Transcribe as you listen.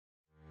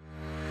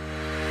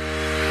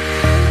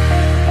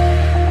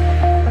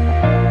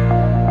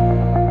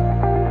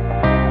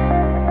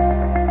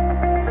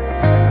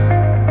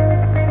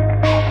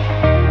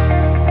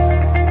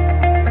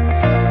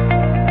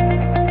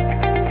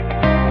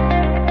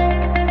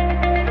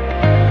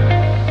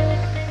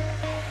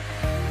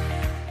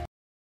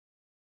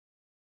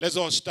Let's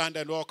all stand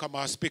and welcome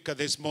our speaker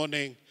this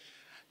morning,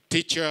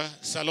 teacher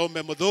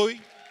Salome Muthui,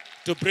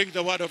 to bring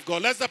the word of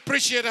God. Let's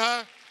appreciate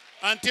her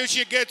until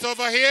she gets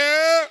over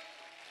here.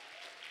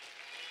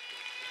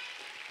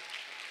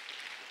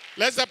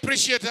 Let's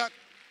appreciate her.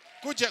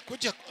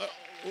 Kuja,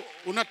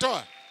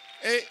 unatoa?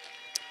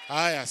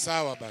 Haya,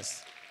 sawa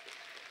basi.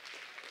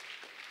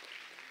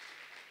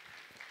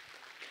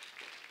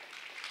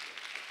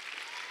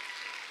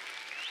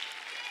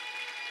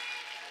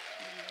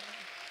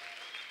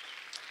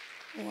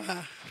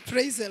 Wow.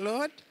 Praise the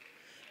Lord.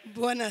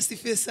 Bwana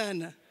asifiwe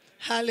sana.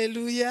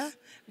 Hallelujah.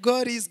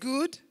 God is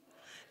good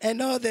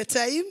and all the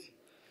time.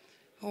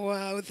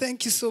 Wow.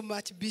 Thank you so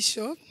much,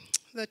 Bishop.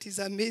 That is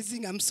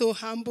amazing. I'm so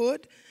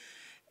humbled.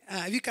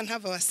 We can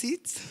have our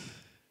seats.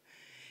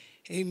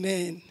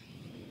 Amen.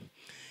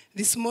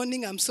 This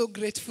morning, I'm so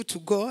grateful to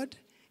God.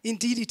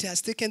 Indeed, it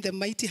has taken the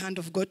mighty hand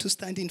of God to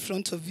stand in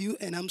front of you,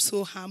 and I'm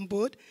so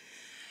humbled.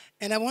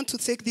 And I want to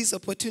take this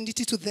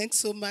opportunity to thank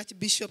so much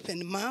Bishop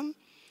and Mom.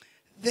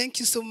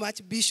 Thank you so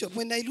much, Bishop.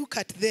 When I look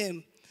at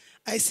them,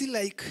 I see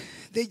like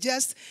they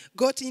just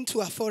got into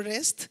a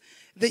forest.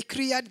 They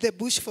cleared the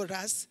bush for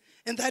us.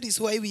 And that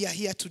is why we are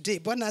here today.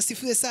 Bwana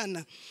asifiwe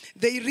sana.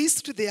 They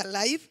risked their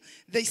life.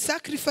 They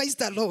sacrificed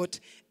the Lord.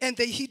 And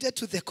they heeded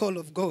to the call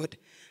of God.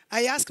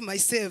 I ask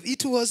myself,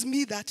 it was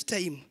me that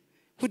time.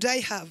 Could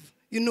I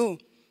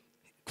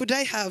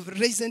have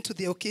risen to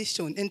the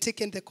occasion and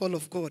taken the call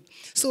of God?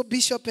 So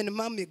Bishop and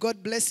Mom, may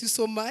God bless you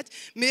so much.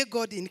 May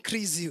God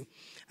increase you.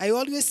 I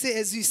always say,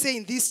 as you say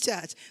in this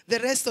church, the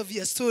rest of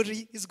your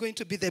story is going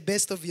to be the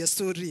best of your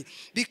story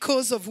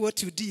because of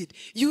what you did.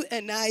 You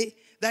and I,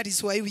 that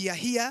is why we are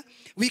here.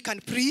 We can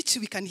preach.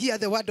 We can hear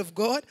the word of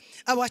God.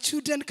 Our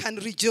children can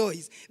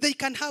rejoice. They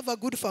can have a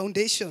good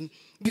foundation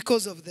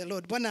because of the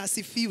Lord. Bwana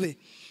asifiwe.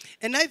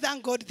 And I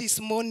thank God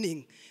this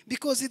morning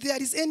because if there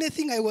is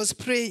anything I was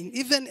praying,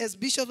 even as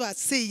Bishop has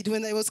said,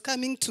 when we were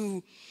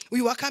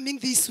coming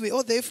this way,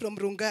 all the way from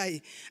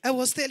Rongai, I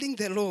was telling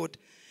the Lord,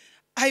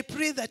 I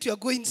pray that you are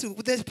going to,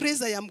 the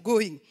place I am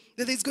going,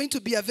 that there's going to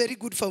be a very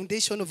good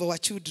foundation of our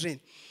children.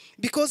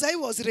 Because I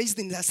was raised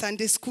in a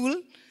Sunday school.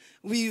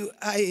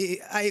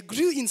 I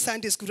grew in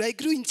Sunday school. I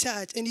grew in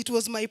church. And it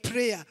was my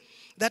prayer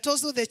that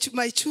also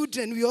my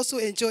children, we also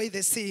enjoy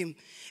the same.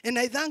 And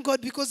I thank God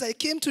because I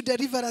came to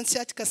Deliverance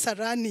Church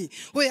Kasarani,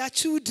 where our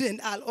children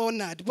are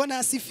honored.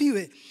 Bwana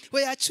asifiwe.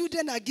 Where our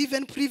children are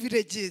given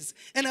privileges.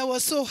 And I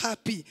was so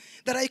happy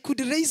that I could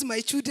raise my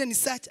children in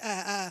such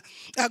a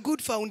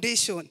good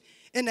foundation.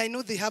 And I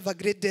know they have a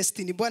great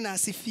destiny. Bwana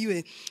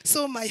asifiwe.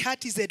 So my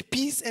heart is at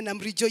peace and I'm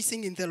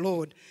rejoicing in the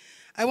Lord.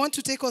 I want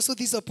to take also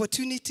this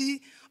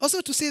opportunity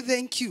also to say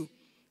thank you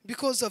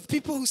because of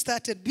people who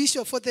started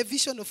Bishop for the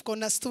vision of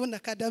Cornerstone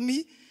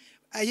Academy.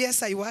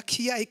 Yes, I work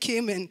here. I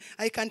came and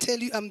I can tell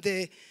you I'm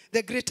the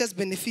greatest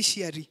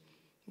beneficiary.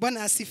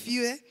 Bwana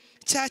asifiwe.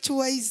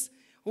 Church-wise,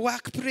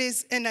 work,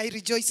 praise, and I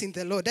rejoice in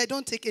the Lord. I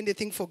don't take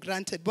anything for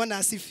granted. Bwana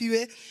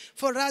asifiwe.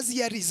 For us,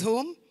 here is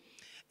home.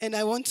 And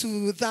I want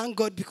to thank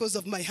God because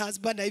of my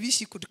husband. I wish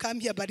he could come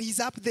here, but he's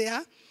up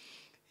there.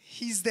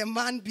 He's the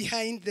man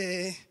behind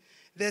the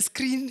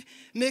screen.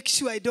 Make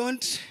sure I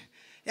don't,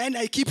 and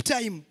I keep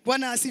time.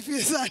 Bwana asifiwe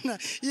sana.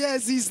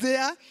 Yes, he's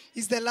there.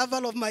 He's the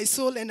lover of my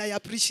soul, and I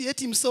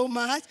appreciate him so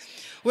much.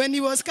 When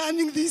he was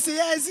coming this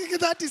year, I think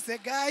that is the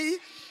guy.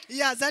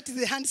 Yeah, that is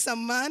a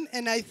handsome man,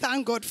 and I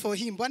thank God for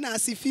him. Bwana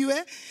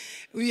asifiwe.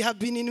 We have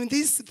been in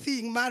this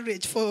thing,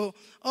 marriage, for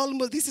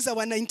almost, this is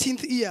our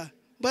 19th year.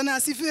 Bwana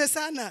asifiwe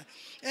sana.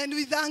 And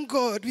we thank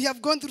God. We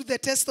have gone through the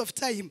test of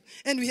time.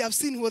 And we have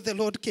seen what the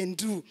Lord can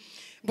do.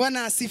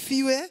 Bwana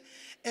asifiwe.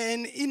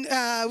 And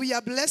we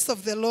are blessed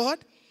of the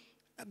Lord.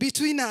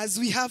 Between us,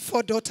 we have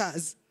 4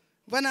 daughters.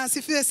 Bwana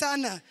asifiwe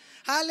sana.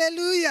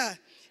 Hallelujah.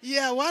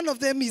 Yeah, one of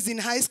them is in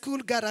high school,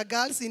 Gara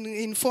Girls,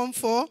 in Form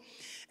 4.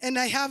 And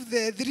I have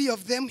the 3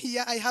 of them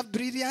here. I have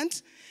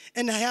Brilliant.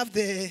 And I have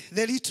the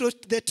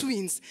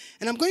twins.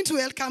 And I'm going to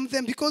welcome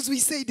them because we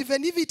said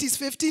even if it is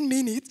 15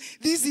 minutes,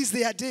 this is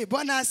their day.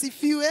 Bwana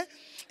asifiwe.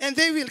 And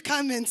they will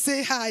come and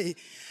say hi.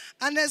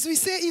 And as we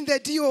say in the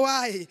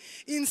DOI,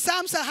 in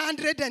Psalms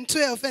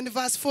 112 and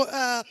verse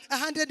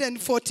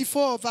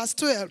 144, verse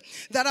 12,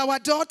 that our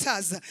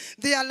daughters,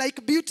 they are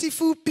like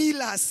beautiful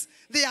pillars.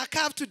 They are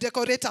carved to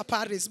decorate a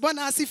Paris.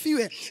 Bwana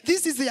asifiwe.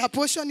 This is their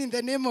portion in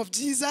the name of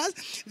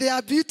Jesus. They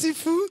are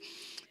beautiful.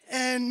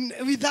 And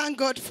we thank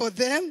God for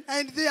them.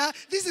 And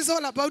this is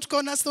all about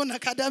Cornerstone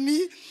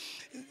Academy.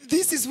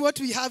 This is what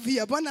we have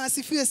here. Bwana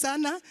asifiwe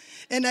sana.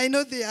 And I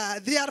know they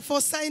are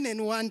for sign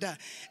and wonder.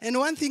 And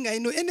one thing I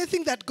know,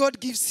 anything that God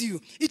gives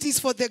you, it is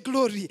for the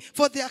glory,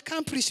 for the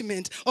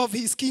accomplishment of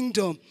his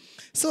kingdom.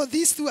 So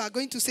these 2 are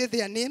going to say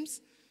their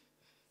names.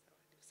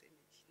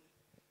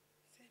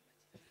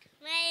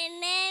 My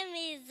name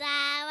is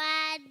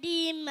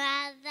Awadi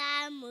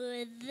Mother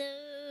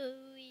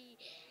Muthui.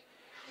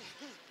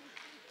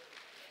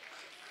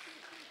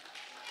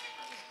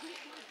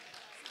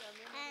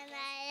 And I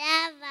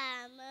have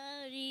a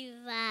memory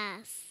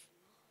verse.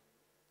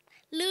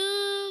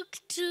 Luke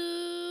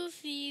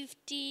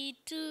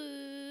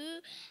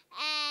 2:52,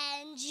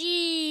 and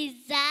Jesus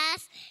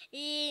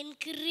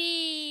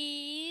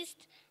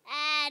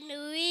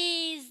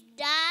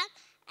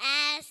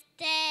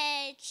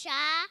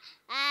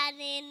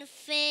and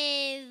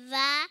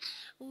favor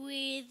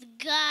with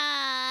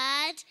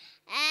God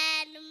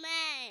and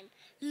man.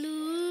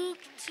 Luke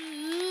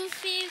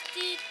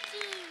 2:52.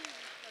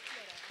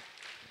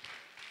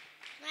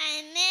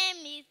 My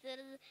name is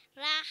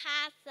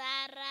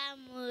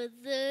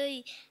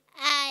Muthui.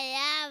 I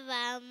have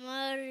a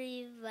more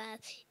rivers,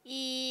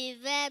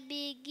 even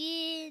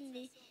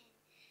beginning.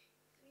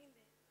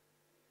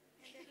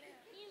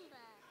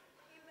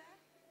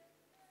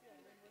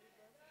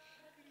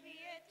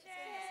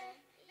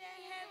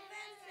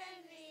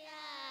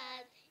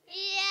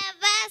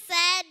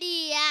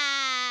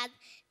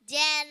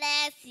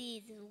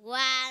 Genesis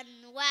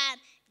 1:1.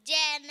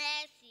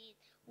 Genesis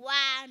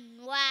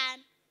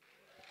 1:1.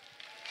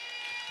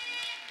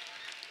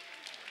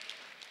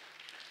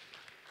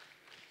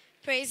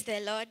 Praise the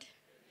Lord.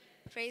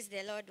 Praise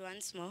the Lord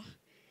once more.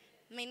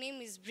 My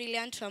name is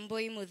Brilliant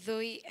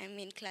Muthui. I'm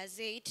in class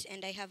 8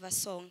 and I have a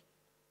song.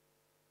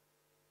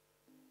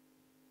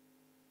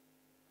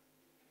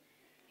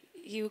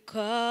 You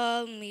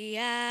call me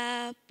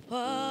up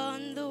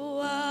on the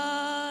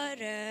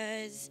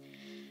waters,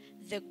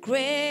 the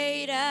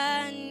great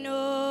unknown,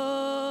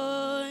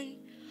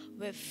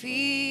 where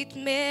feet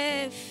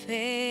may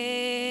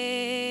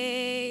fail.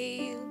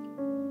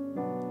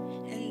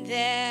 And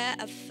there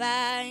I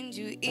find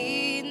you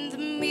in the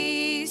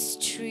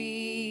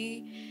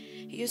mystery,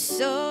 your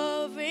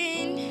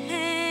sovereign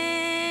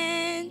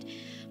hand,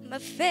 my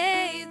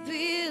faith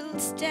will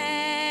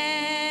stand.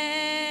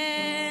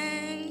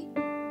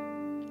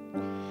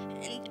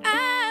 And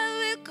I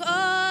will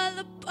call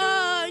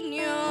upon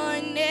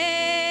your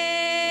name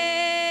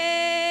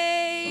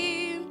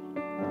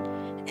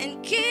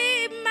and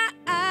keep my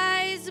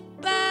eyes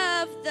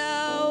above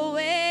the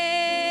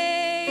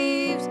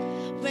waves.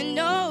 When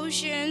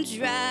oceans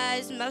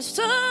rise, my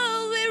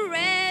soul will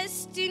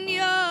rest in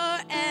your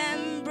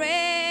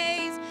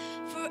embrace.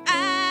 For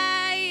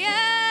I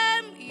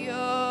am yours,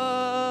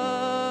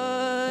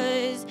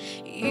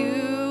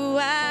 you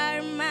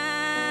are mine.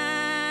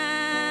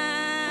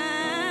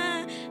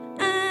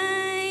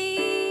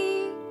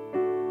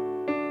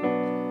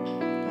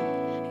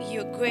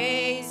 Your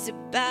grace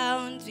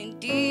abounds in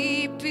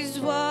deepest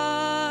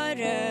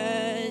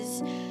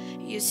waters.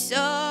 Your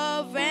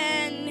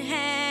sovereign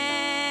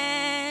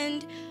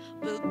hand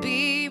will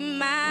be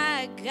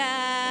my guide.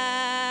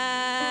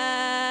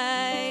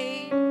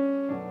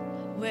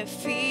 Where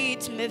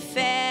feet may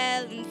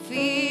fail and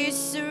fear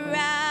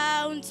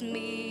surrounds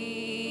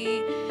me,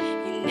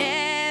 you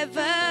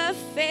never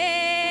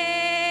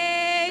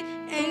fail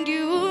and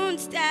you won't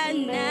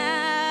stand now.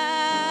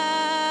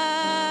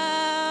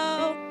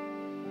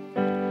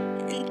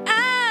 And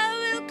I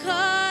will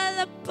call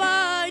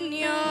upon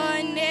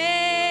your name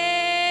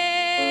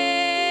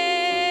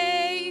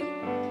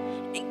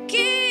and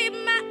keep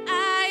my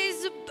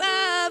eyes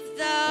above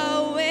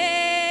the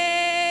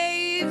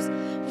waves.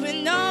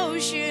 When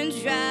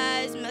oceans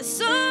rise, my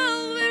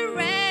soul will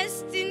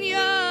rest in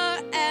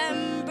your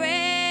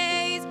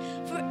embrace.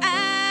 For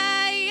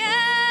I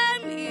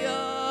am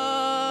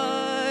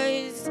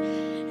yours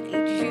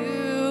and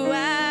you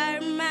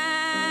are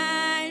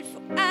mine.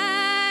 For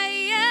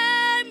I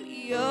am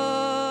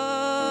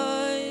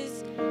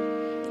yours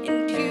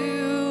and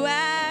you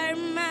are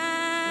mine.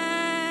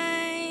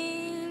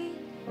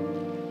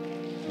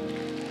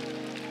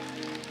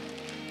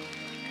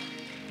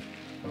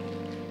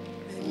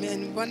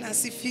 Amen. Bwana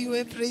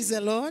asifiwe. Praise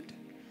the Lord.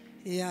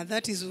 Yeah,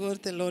 that is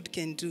what the Lord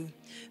can do.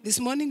 This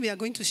morning we are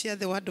going to share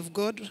the word of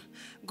God.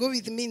 Go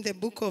with me in the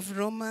book of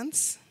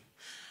Romans,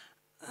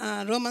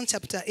 Romans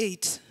chapter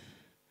 8.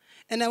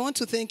 And I want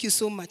to thank you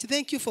so much.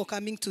 Thank you for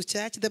coming to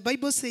church. The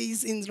Bible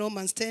says in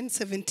Romans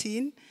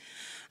 10:17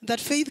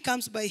 that faith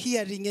comes by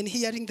hearing and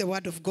hearing the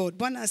word of God.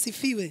 Bwana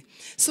asifiwe.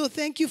 So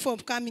thank you for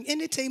coming.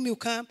 Anytime you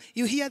come,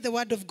 you hear the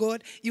word of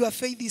God, your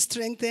faith is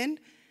strengthened.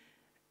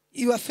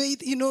 Your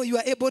faith, you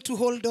are able to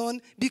hold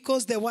on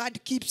because the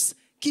word keeps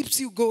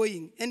you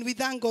going. And we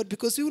thank God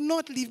because we will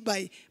not live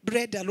by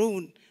bread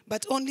alone,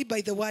 but only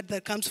by the word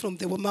that comes from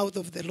the mouth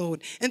of the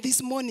Lord. And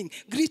this morning,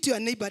 greet your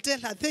neighbor. Tell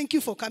her, thank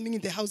you for coming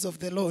in the house of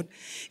the Lord.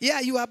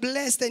 Yeah, you are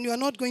blessed and you are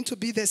not going to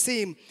be the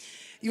same.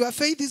 Your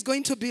faith is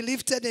going to be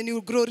lifted and you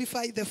will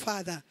glorify the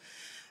Father.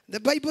 The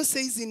Bible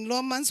says in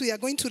Romans, we are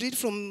going to read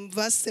from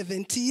verse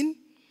 17.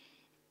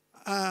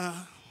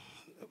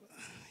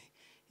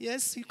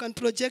 Yes, you can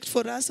project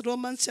for us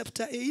Romans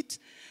chapter 8.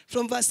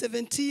 From verse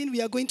 17, we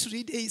are going to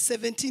read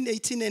 17,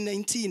 18, and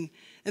 19.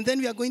 And then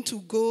we are going to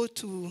go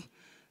to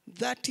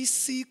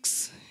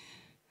 36.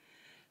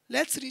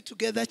 Let's read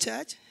together,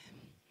 church.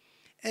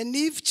 And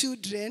if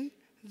children,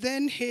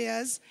 then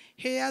heirs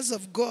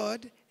of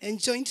God, and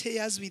joint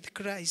heirs with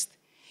Christ.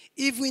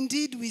 If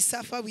indeed we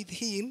suffer with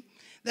him,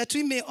 that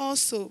we may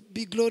also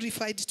be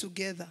glorified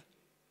together.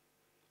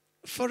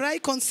 For I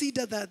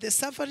consider that the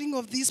suffering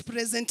of this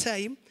present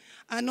time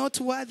are not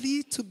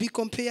worthy to be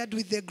compared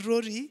with the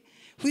glory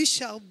which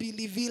shall be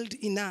revealed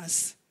in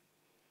us.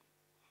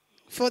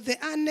 For the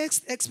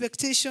earnest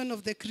expectation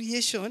of the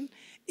creation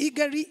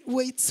eagerly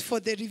waits for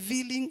the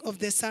revealing of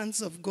the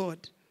sons of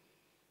God.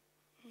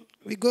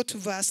 We go to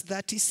verse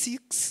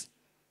 36.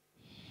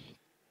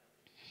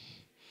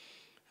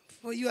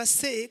 For your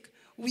sake,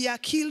 we are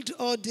killed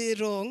all day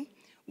long.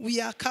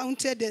 We are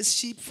counted as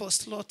sheep for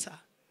slaughter.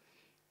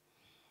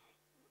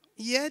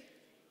 Yet,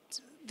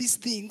 these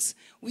things,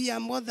 we are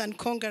more than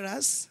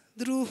conquerors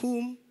through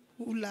whom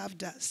who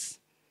loved us.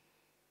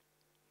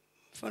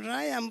 For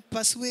I am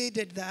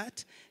persuaded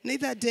that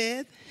neither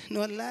death,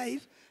 nor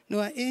life,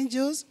 nor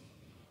angels,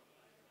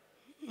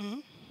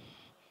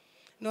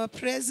 nor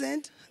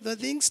present, the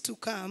things to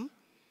come,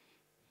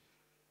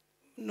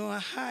 nor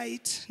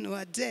height,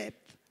 nor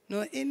depth,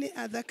 nor any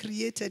other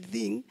created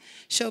thing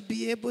shall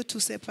be able to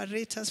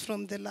separate us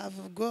from the love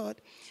of God,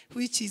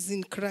 which is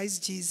in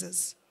Christ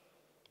Jesus.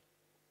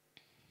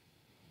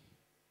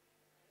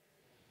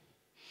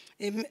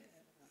 Amen.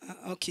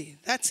 Okay,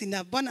 that's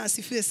enough. Bwana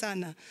asifiwe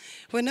sana.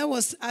 When I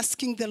was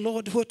asking the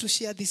Lord what to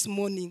share this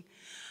morning,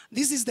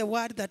 this is the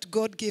word that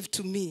God gave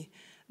to me.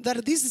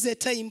 That this is a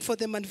time for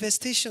the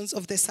manifestations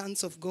of the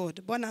sons of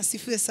God. Bwana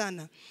asifiwe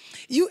sana.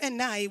 You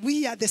and I,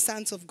 we are the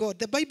sons of God.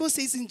 The Bible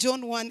says in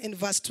John 1 and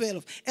verse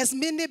 12, as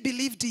many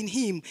believed in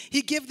him,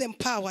 he gave them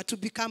power to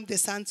become the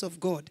sons of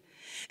God.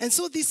 And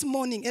so this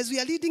morning, as we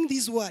are reading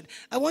this word,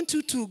 I want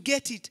you to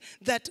get it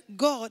that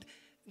God,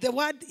 the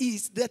word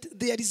is that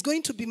there is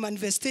going to be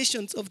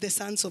manifestations of the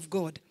sons of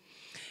God.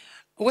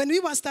 When we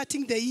were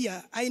starting the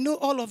year, I know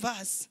all of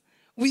us,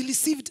 we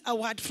received a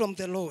word from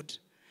the Lord.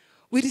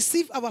 We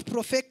received our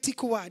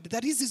prophetic word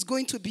that this is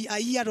going to be a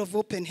year of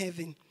open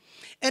heaven.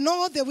 And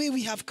all the way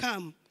we have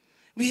come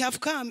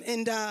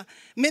and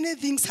many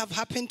things have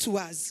happened to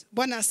us.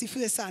 Bwana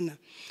asifiwe sana.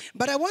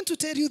 But I want to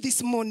tell you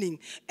this morning,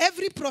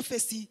 every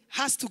prophecy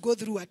has to go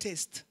through a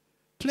test.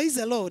 Praise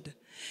the Lord.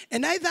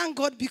 And I thank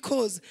God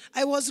because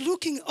I was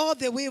looking all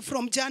the way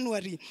from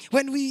January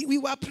when we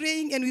were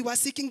praying and we were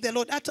seeking the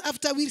Lord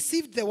after we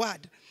received the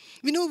word.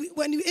 You know,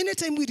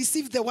 anytime we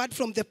receive the word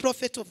from the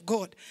prophet of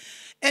God,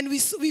 and we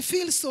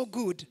feel so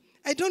good.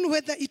 I don't know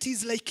whether it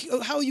is like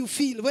how you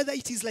feel, whether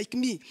it is like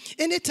me.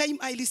 Anytime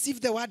I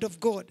receive the word of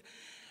God,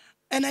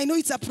 and I know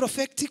it's a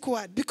prophetic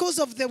word, because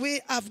of the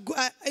way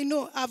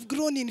I've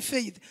grown in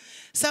faith.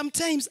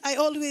 Sometimes I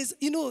always,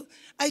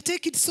 I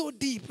take it so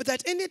deep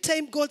that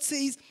anytime God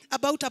says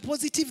about a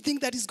positive thing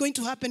that is going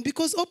to happen,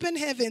 because open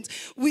heavens,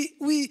 we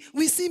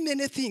see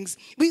many things.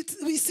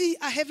 We see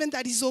a heaven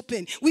that is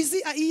open. We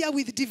see a year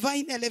with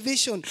divine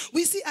elevation.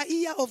 We see a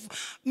year of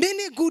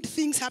many good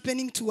things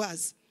happening to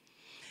us.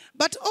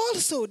 But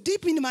also,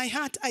 deep in my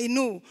heart, I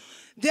know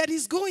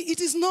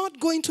it is not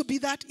going to be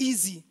that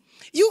easy.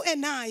 You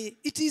and I,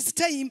 it is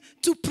time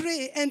to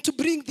pray and to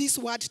bring this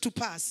word to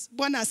pass.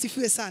 Bwana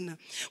asifiwe sana.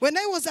 When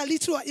I was a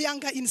little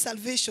younger in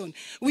salvation,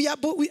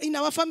 in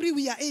our family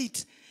we are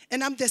 8,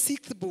 and I'm the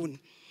 6th born.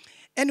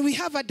 And we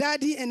have a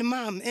daddy and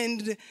mom.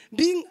 And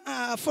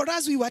for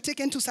us, we were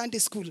taken to Sunday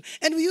school.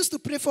 And we used to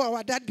pray for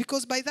our dad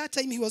because by that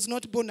time he was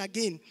not born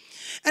again.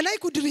 And I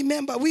could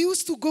remember we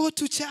used to go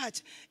to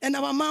church. And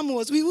our mom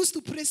we used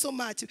to pray so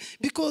much.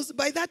 Because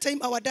by that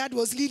time our dad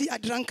was really a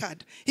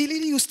drunkard. He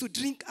really used to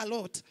drink a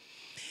lot.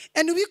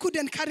 And we could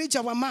encourage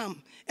our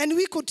mom. And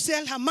we could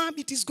tell her, Mom,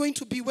 it is going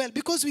to be well.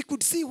 Because we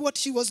could see what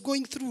she was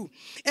going through.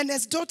 And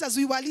as daughters,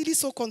 we were really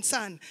so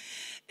concerned.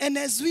 And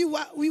as we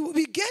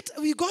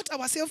got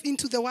ourselves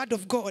into the word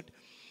of God.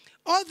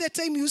 All the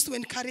time we used to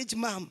encourage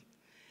Mom.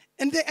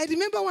 And I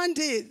remember one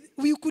day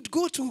we could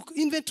go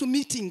even to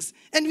meetings.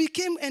 And we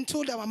came and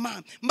told our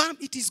mom, Mom,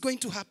 it is going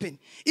to happen.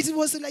 It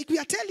was like we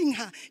are telling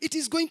her, it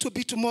is going to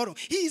be tomorrow.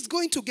 He is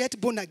going to get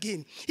born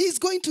again. He is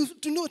going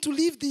to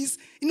leave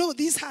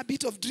this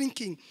habit of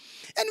drinking.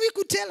 And we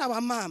could tell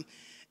our mom.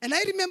 And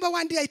I remember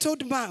one day I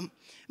told Mom,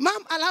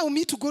 allow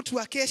me to go to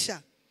a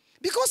kesha.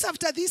 Because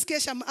after this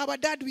kesha, our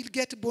dad will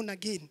get born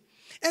again.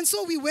 And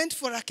so we went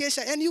for a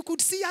kesha, and you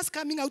could see us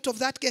coming out of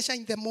that kesha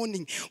in the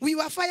morning. We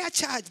were fire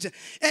charged,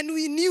 and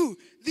we knew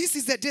this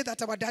is the day that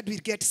our dad will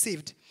get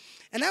saved.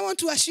 And I want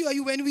to assure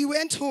you, when we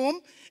went home,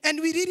 and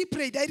we really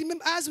prayed, I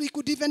remember as we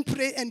could even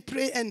pray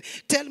and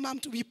tell Mom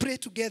we pray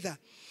together.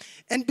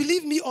 And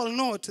believe me or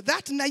not,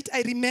 that night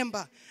I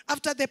remember,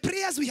 after the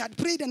prayers we had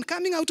prayed and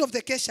coming out of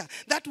the kesha,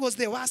 that was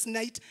the worst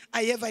night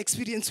I ever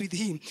experienced with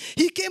him.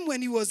 He came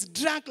when he was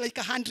drunk like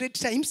 100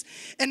 times,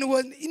 and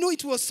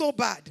it was so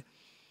bad.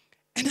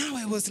 And now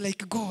I was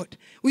like, God,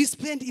 we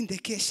spent in the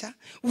kesha,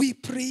 we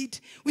prayed,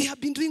 we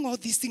have been doing all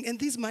these things, and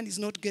this man is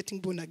not getting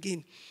born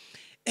again.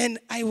 And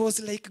I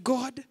was like,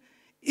 God,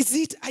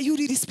 are you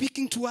really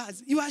speaking to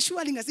us? You are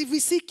assuring us, if we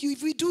seek you,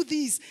 if we do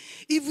this,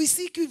 if we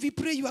seek you, if we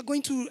pray, you are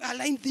going to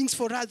align things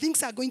for us.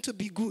 Things are going to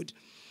be good.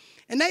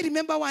 And I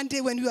remember one day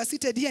when we were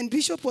seated here, and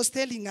Bishop was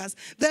telling us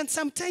that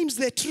sometimes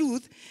the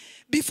truth,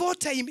 before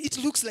time,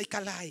 it looks like a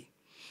lie.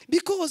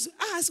 Because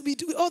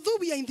although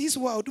we are in this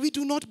world, we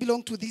do not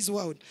belong to this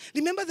world.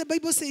 Remember the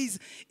Bible says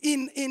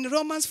in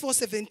Romans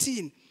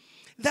 4:17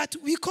 that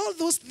we call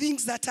those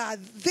things that are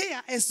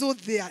there as though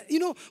they are.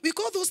 We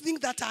call those things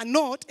that are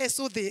not as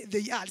though they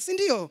are.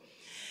 Sindio?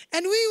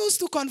 And we used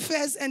to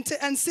confess and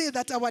say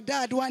that our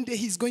dad, one day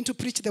he's going to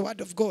preach the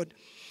word of God.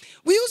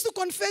 We used to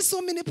confess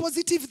so many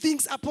positive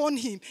things upon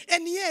him.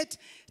 And yet,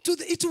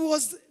 it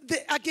was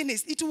the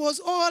against. It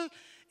was all,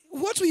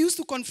 what we used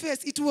to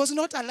confess, it was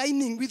not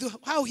aligning with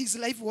how his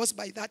life was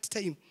by that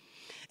time.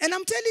 And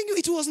I'm telling you,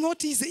 it was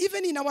not easy.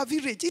 Even in our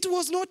village, it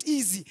was not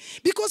easy.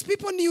 Because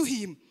people knew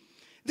him.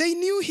 They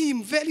knew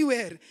him very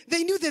well.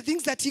 They knew the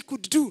things that he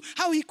could do,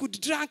 how he could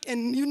drink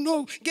and,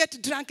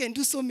 get drunk and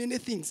do so many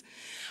things.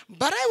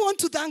 But I want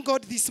to thank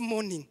God this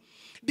morning.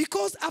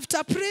 Because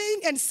after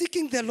praying and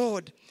seeking the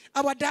Lord,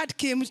 our dad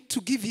he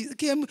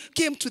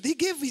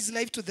gave his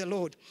life to the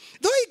Lord.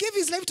 Though he gave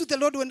his life to the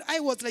Lord when I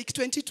was like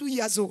 22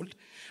 years old.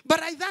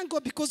 But I thank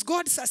God because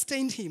God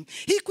sustained him.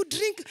 He could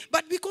drink,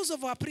 but because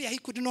of our prayer, he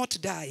could not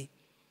die.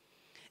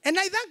 And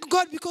I thank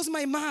God because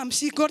my mom,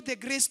 she got the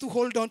grace to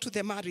hold on to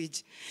the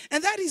marriage.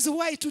 And that is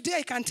why today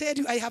I can tell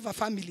you I have a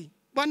family.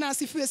 Bwana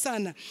asifiwe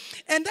sana.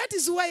 And that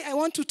is why I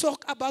want to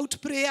talk about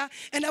prayer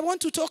and I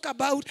want to talk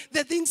about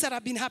the things that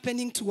have been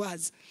happening to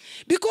us.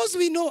 Because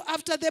we know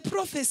after the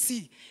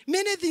prophecy,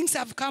 many things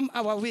have come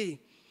our way.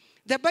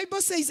 The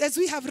Bible says, as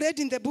we have read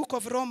in the book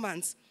of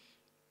Romans,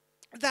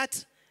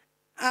 that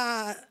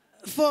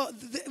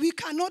we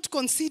cannot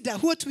consider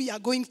what we are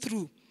going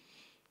through.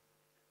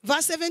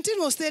 Verse 17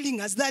 was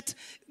telling us that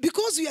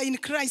because we are in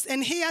Christ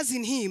and heirs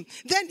in him,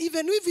 then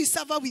even if we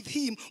suffer with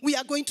him, we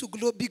are going to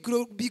be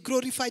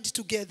glorified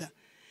together.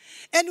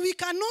 And we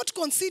cannot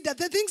consider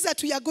the things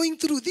that we are going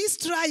through, these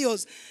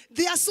trials.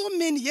 There are so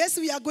many. Yes,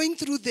 we are going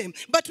through them.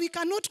 But we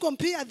cannot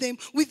compare them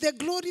with the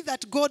glory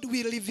that God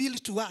will reveal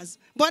to us.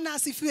 Bwana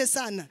asifiwe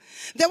sana.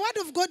 The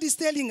word of God is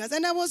telling us.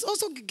 And I was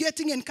also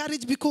getting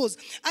encouraged because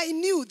I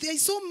knew there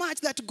is so much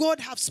that God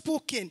has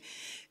spoken.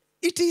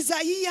 It is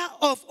a year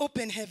of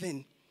open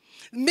heaven.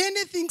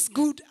 Many things,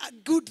 good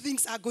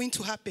things are going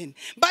to happen.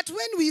 But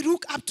when we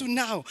look up to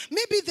now,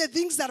 maybe the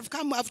things that have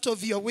come out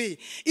of your way,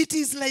 it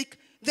is like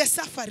the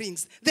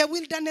sufferings, the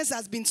wilderness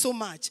has been so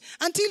much.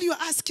 Until you're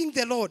asking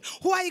the Lord,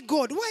 why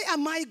God? Why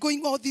am I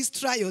going all these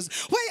trials?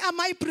 Why am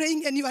I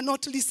praying and you are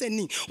not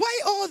listening? Why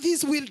all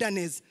these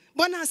wilderness?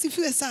 Bwana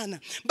asifiwe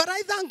sana. But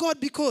I thank God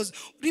because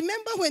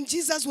remember when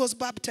Jesus was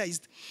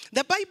baptized,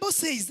 the Bible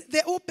says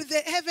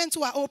the heavens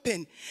were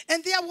open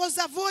and there was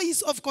a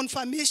voice of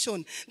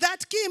confirmation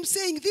that came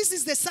saying, this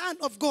is the Son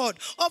of God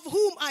of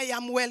whom I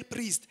am well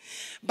pleased.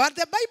 But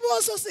the Bible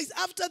also says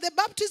after the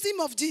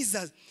baptism of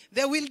Jesus,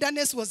 the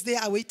wilderness was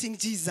there awaiting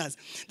Jesus.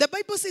 The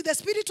Bible says the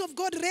Spirit of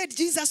God led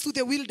Jesus to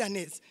the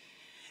wilderness.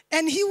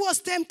 And he was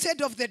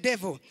tempted of the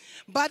devil.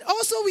 But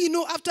also we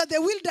know after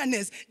the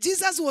wilderness,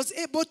 Jesus was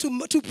able to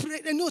pray,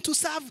 to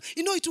serve.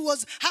 It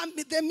was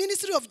the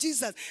ministry of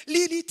Jesus.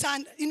 Really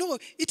turned,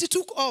 it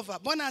took over.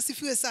 Bwana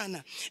asifiwe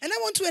sana. And I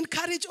want to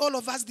encourage all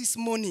of us this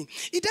morning.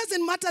 It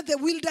doesn't matter the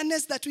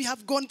wilderness that we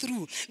have gone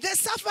through. The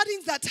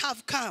sufferings that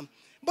have come.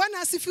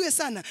 Bwana asifiwe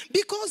sana.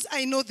 Because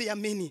I know there are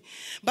many.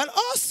 But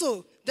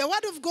also, the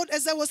word of God,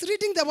 as I was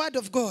reading the word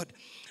of God,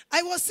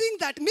 I was seeing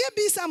that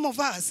maybe some of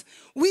us,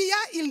 we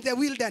are in the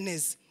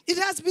wilderness. It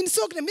has been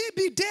so great.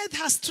 Maybe death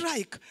has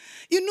struck.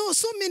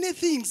 So many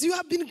things. You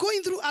have been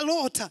going through a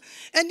lot.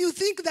 And you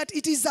think that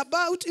it is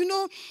about,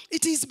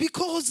 it is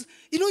because,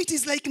 it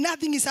is like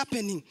nothing is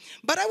happening.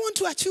 But I want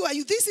to assure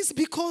you, this is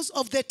because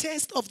of the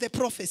test of the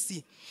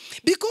prophecy.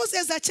 Because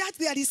as a church,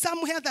 there is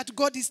somewhere that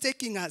God is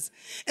taking us.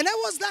 And I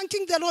was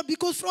thanking the Lord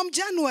because from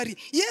January,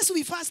 yes,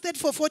 we fasted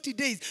for 40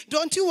 days.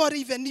 Don't you worry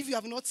even if you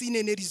have not seen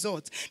any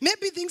results.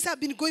 Maybe things have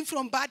been going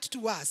from bad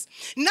to worse.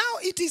 Now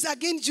it is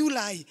again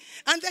July.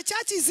 And the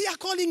church is here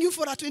calling you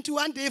for a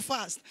 21-day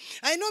fast.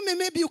 I know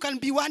maybe you can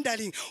be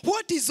wondering,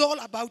 what is all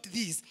about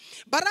this?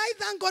 But I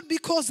thank God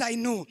because I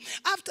know.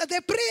 After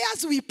the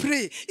prayers we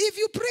pray, if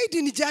you prayed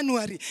in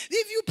January,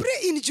 if you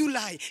pray in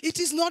July, it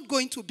is not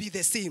going to be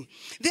the same.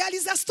 There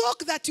is a stock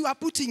that you are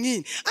putting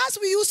in. As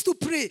we used to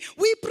pray,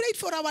 we prayed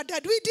for our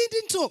dad. We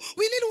didn't know.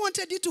 We really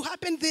wanted it to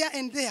happen there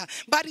and there,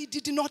 but it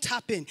did not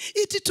happen.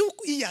 It took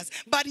years,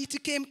 but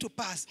it came to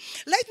pass.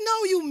 Like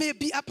now you may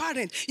be a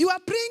parent. You are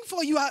praying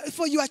for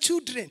your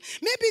children.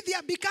 Maybe they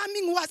are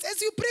becoming worse.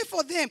 As you pray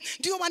for them,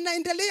 they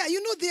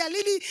are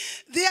really,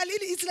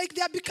 it's like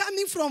they are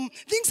becoming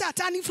things are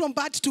turning from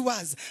bad to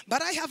worse.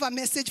 But I have a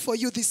message for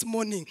you this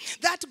morning,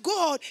 that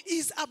God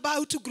is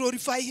about to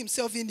glorify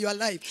himself in your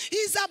life. He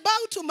is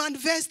about to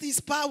manifest his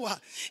power.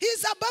 He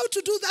is about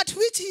to do that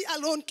which he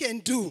alone can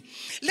do.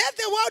 Let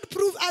the world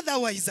prove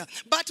otherwise.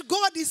 But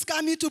God is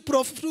coming to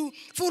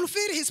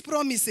fulfill his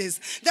promises.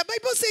 The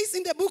Bible says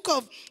in the book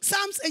of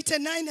Psalms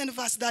 89 and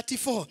verse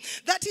 34,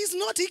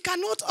 that he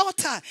cannot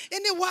utter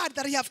any word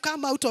that have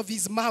come out of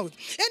his mouth.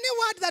 Any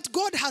word that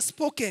God has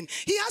spoken,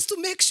 he has to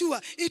make sure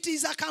it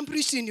is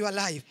accomplished in your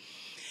life.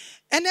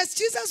 And as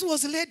Jesus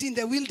was led in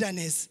the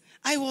wilderness,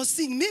 I was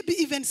seeing maybe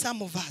even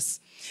some of us,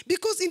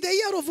 because in the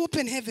year of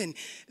open heaven,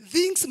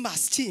 things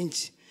must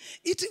change.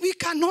 We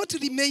cannot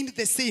remain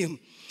the same.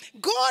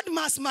 God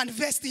must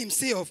manifest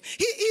himself.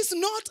 He is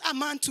not a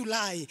man to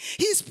lie.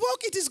 He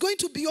spoke, it is going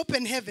to be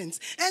open heavens.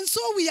 And so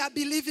we are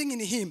believing in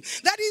him.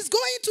 That is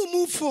going to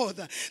move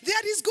further.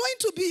 There is going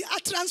to be a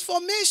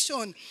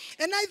transformation.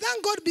 And I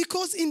thank God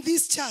because in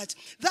this church,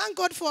 thank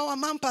God for our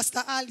mom,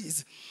 Pastor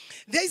Alice.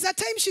 There is a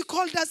time she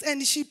called us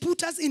and she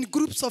put us in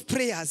groups of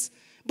prayers.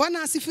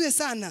 Bwana asifiwe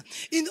sana.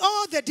 In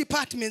all the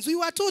departments, we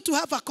were told to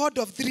have a code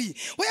of 3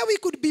 where we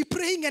could be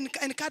praying and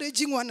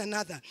encouraging one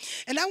another.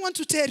 And I want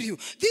to tell you,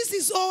 this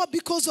is all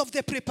because of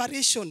the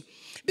preparation.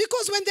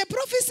 Because when the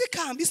prophecy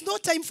comes, it's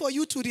not time for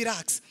you to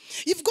relax.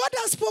 If God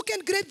has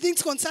spoken great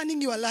things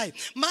concerning your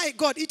life, my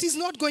God, it is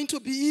not going to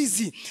be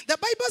easy. The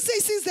Bible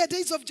says since the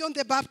days of John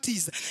the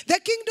Baptist, the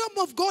kingdom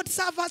of God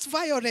suffers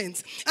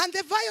violence, and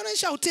the violence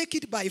shall take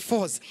it by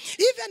force.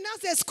 Even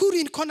as a school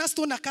in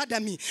Cornerstone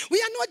Academy, we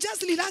are not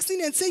just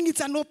relaxing and saying it's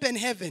an open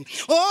heaven.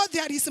 Oh,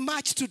 there is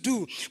much to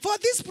do for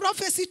this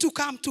prophecy to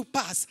come to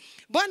pass.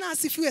 Bwana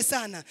asifiwe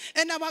sana.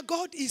 And our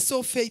God is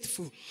so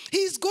faithful. He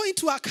is going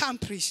to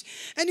accomplish.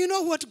 And you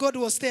know what God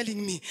was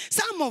telling me?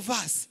 Some of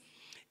us,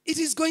 it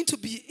is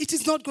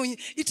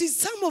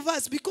some of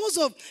us because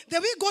of the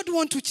way God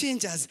wants to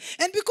change us.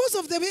 And because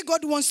of the way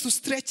God wants to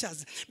stretch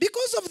us.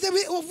 Because of the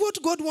way of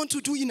what God wants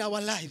to do in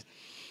our life.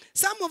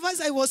 Some of us,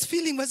 I was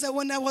feeling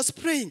when I was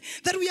praying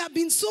that we have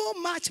been so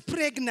much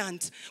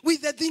pregnant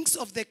with the things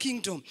of the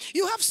kingdom.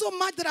 You have so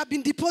much that have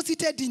been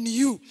deposited in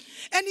you.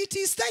 And it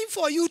is time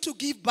for you to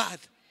give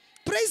birth.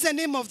 Praise the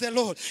name of the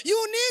Lord.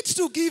 You need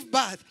to give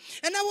birth.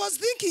 And I was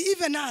thinking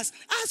even us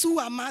who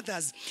are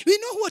mothers, we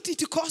know what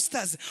it costs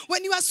us.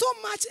 When you are so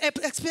much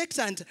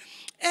expectant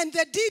and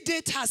the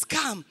date has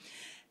come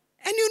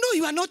and you know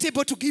you are not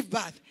able to give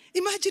birth.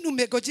 Imagine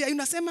umegojea,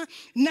 unasema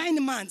 9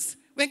 months.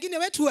 Wengine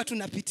wetu huwa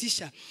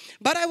tunapitisha.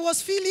 But I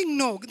was feeling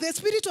no. The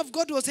Spirit of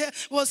God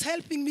was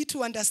helping me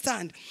to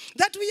understand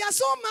that we are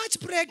so much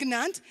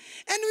pregnant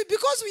and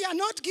because we are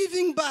not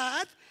giving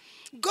birth,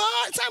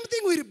 God,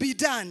 something will be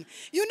done.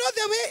 You know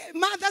the way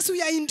mothers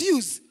we are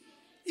induced.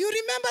 You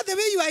remember the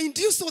way you are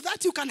induced so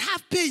that you can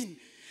have pain.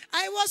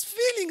 I was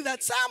feeling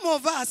that some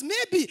of us,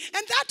 maybe,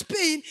 and that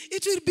pain,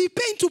 it will be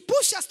pain to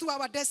push us to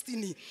our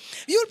destiny.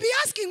 You'll be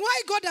asking,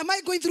 why, God, am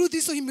I going through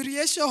this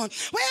humiliation?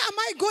 Why am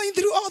I going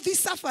through all this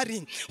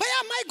suffering? Why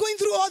am I going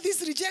through all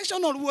this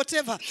rejection or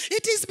whatever?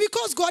 It is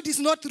because God is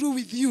not through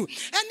with you. And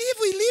if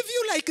we leave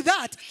you like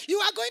that, you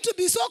are going to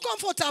be so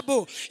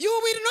comfortable.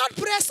 You will not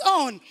press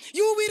on.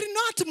 You will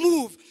not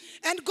move.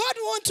 And God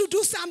wants to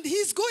do something.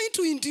 He's going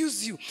to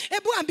induce you. You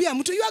are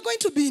going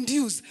to be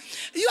induced.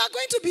 You are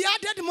going to be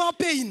added more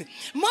pain.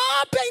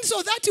 More pain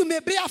so that you may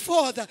bear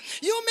forth.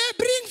 You may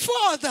bring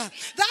forth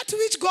that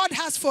which God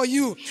has for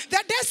you.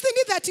 The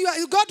destiny that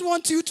God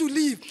wants you to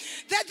live.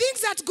 The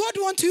things that God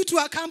wants you to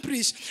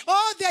accomplish.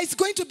 Oh, there is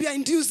going to be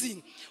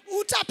inducing.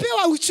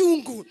 Utapewa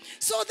uchungu,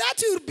 so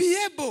that you'll be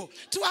able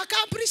to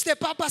accomplish the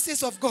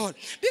purposes of God.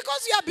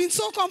 Because you have been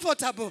so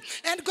comfortable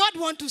and God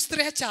wants to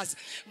stretch us.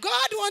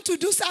 God wants to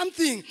do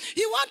something.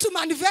 He wants to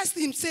manifest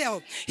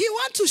himself. He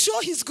wants to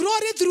show his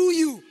glory through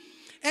you.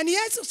 And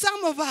yes,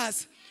 some of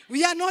us,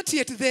 we are not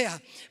yet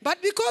there.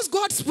 But because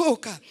God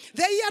spoke,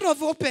 the year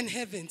of open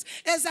heavens,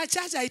 as a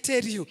church I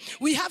tell you,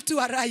 we have to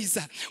arise.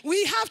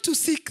 We have to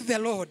seek the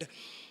Lord.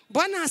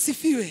 Bwana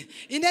asifiwe.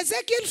 In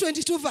Ezekiel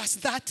 22 verse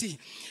 30,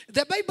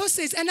 the Bible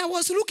says, and I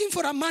was looking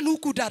for a man who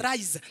could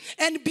arise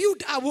and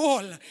build a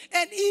wall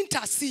and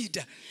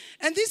intercede.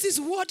 And this is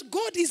what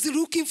God is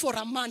looking for,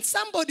 a man.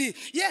 Somebody,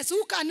 yes,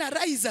 who can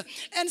arise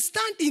and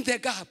stand in the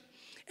gap.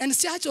 And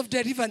Church of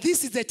Deliverance,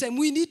 this is the time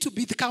we need to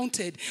be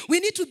counted.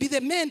 We need to be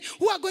the men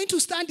who are going to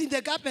stand in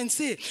the gap and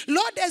say,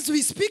 Lord, as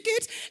we speak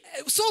it,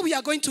 so we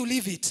are going to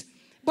live it.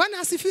 Bwana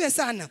asifiwe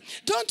sana.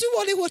 Don't you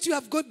worry what you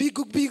have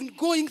been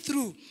going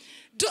through.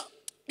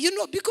 You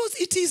know, because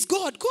it is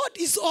God. God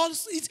is all,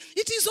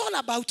 it is all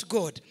about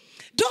God.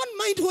 Don't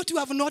mind what you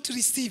have not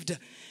received.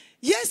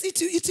 Yes,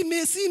 it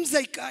may seem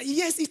like,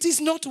 yes, it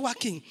is not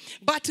working.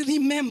 But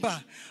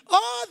remember,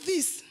 all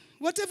this,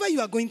 whatever you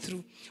are going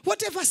through,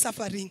 whatever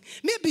suffering,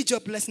 maybe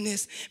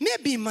joblessness,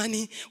 maybe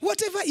money,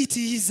 whatever it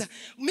is,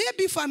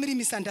 maybe family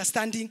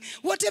misunderstanding,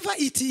 whatever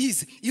it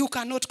is, you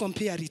cannot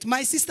compare it.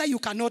 My sister, you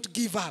cannot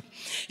give up.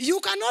 You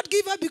cannot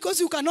give up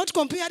because you cannot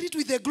compare it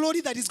with the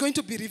glory that is going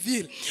to be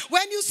revealed.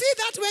 When you see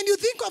that, when you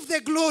think of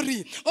the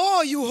glory,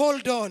 oh, you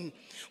hold on.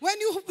 When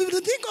you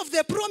think of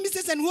the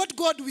promises and what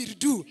God will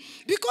do,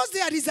 because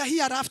there is a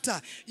hereafter,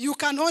 you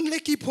can only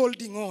keep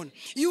holding on.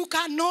 You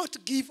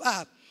cannot give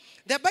up.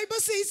 The Bible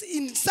says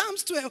in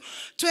Psalms 24,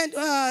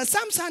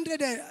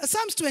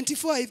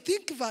 I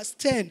think verse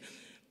 10,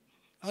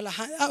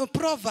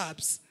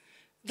 Proverbs,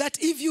 that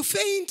if you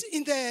faint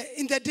in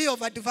the day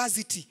of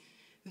adversity,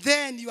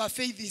 then your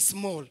faith is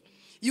small.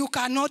 You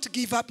cannot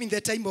give up in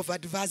the time of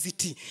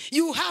adversity.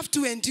 You have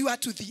to endure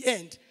to the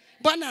end.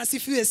 Bwana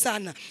asifiwe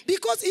sana.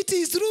 Because it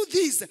is through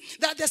this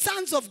that the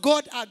sons of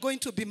God are going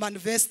to be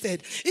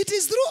manifested. It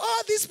is through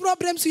all these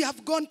problems you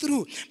have gone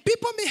through.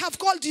 People may have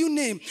called you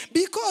name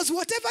because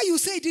whatever you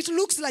said, it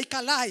looks like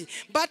a lie.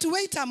 But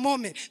wait a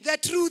moment. The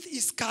truth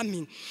is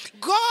coming.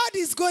 God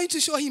is going to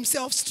show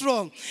himself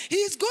strong. He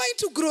is going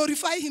to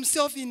glorify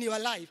himself in your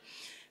life.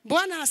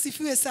 Bwana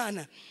asifiwe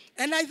sana.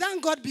 And I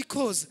thank God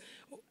because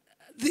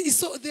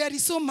there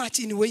is so much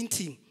in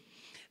waiting.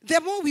 The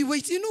more we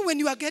wait, when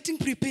you are getting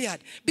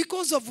prepared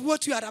because of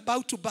what you are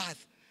about to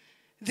birth,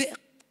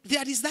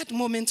 there is that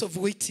moment of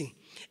waiting.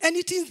 And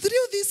it is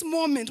through this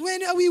moment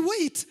when we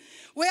wait,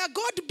 where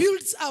God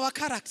builds our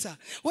character,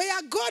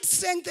 where God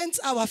strengthens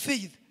our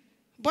faith.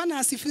 Bwana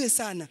asifiwe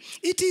sana.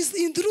 It is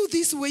through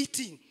this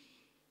waiting.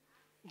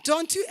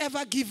 Don't you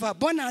ever give up.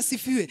 Bwana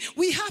asifiwe.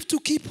 We have to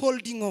keep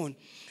holding on.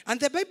 And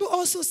the Bible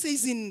also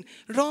says in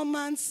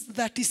Romans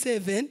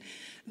 37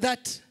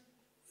 that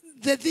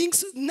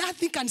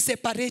nothing can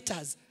separate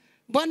us.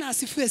 Bwana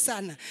asifiwe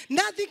sana.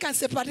 Nothing can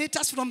separate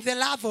us from the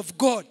love of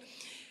God.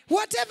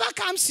 Whatever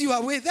comes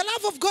your way, the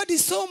love of God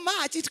is so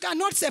much, it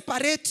cannot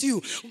separate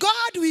you.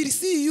 God will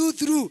see you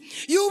through.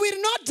 You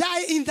will not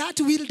die in that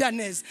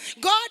wilderness.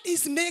 God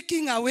is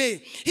making a way.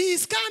 He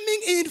is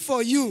coming in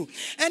for you.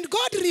 And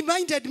God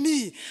reminded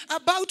me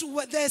about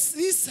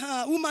this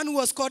woman who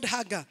was called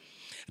Hagar.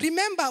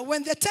 Remember,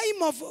 when the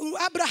time of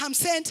Abraham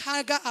sent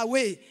Hagar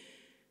away,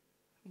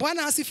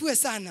 Bwana asifiwe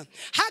sana.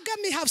 Hagar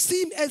may have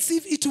seemed as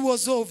if it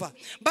was over.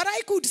 But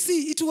I could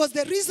see it was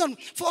the reason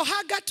for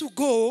Hagar to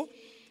go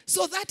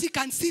so that he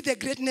can see the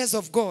greatness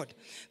of God.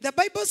 The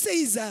Bible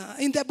says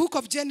in the book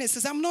of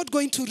Genesis, I'm not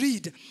going to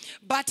read,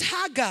 but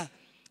Hagar,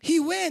 she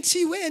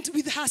went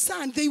with her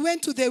son. They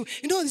went to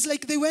it's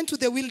like they went to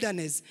the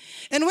wilderness.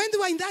 And when they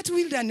were in that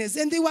wilderness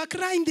and they were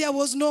crying, there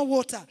was no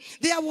water.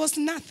 There was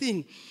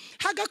nothing.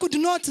 Hagar could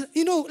not,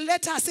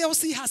 let herself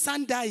see her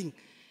son dying.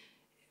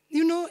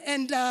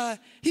 And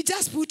she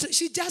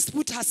just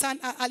put her son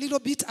a little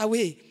bit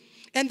away.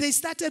 And they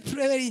started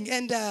praying,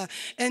 and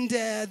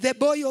the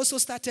boy also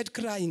started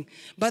crying.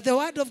 But the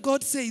word of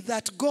God says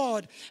that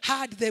God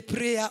heard the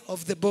prayer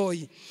of the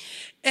boy.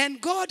 And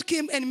God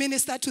came and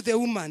ministered to the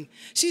woman.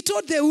 She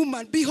told the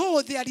woman,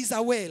 behold, there is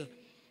a well.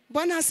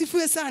 Bwana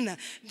asifiwe sana.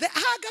 The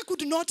Hagar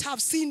could not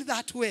have seen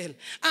that well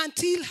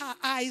until her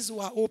eyes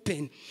were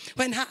open.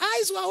 When her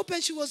eyes were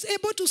open, she was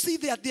able to see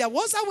that there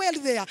was a well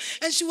there.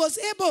 And she was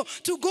able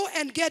to go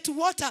and get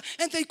water,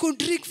 and they could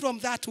drink from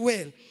that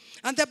well.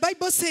 And the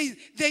Bible says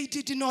they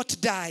did not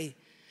die.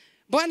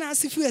 Bwana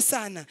asifiwe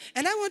sana.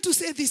 And I want to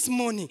say this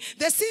morning,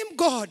 the same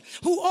God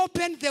who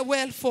opened the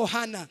well for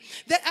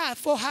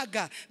for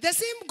Hagar, the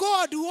same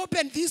God who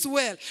opened this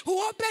well,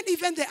 who opened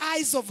even the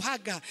eyes of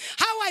Hagar.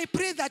 How I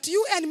pray that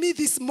you and me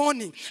this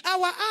morning,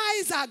 our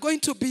eyes are going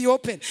to be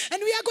open.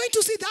 And we are going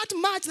to see that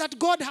much that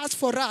God has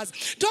for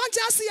us. Don't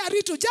just see a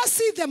little, just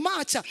see the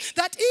much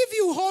that if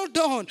you hold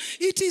on,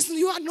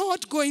 you are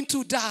not going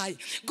to die.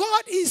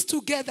 God is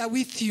together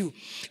with you.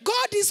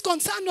 God is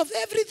concerned of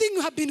everything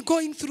you have been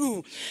going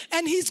through.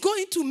 And he's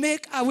going to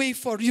make a way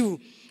for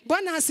you.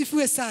 Bwana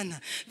asifiwe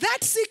sana. That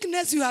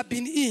sickness you have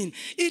been in,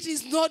 it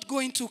is not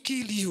going to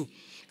kill you.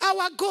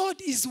 Our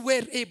God is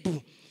well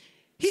able.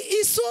 He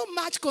is so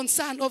much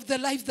concerned of the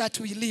life that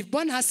we live.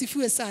 Bwana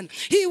asifiwe sana.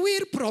 He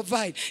will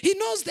provide. He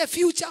knows the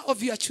future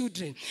of your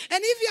children.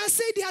 And if you are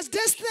said he has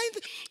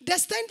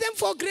destined them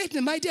for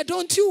greatness, my dear,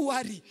 don't you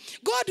worry.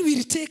 God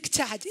will take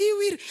charge. He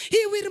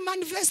will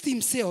manifest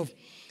himself.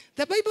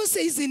 The Bible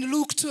says in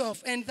Luke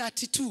 12 and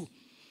 32,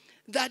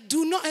 that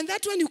do not, and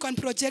that one you can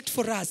project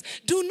for us.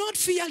 Do not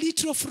fear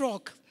little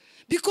flock,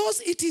 because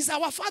it is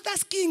our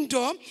Father's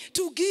kingdom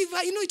to give,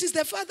 it is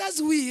the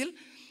Father's will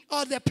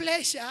or the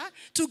pleasure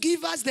to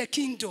give us the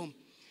kingdom.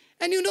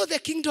 And the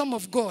kingdom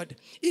of God,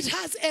 it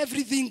has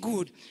everything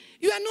good.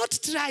 You are not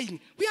trying.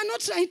 We are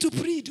not trying to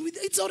plead.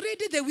 It's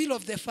already the will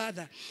of the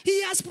Father.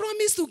 He has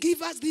promised to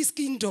give us this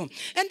kingdom.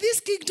 And this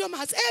kingdom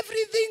has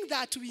everything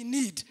that we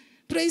need.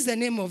 Praise the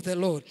name of the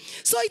Lord.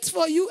 So it's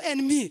for you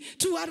and me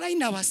to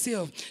align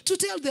ourselves, to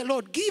tell the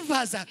Lord, give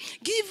us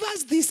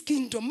this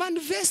kingdom,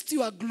 manifest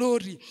your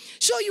glory,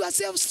 show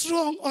yourself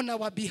strong on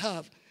our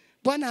behalf.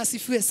 Bwana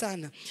asifiwe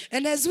sana.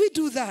 And as we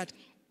do that,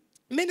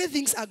 many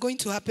things are going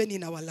to happen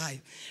in our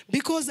life,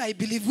 because I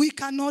believe we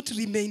cannot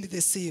remain the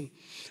same.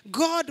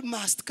 God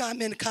must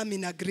come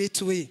in a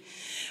great way.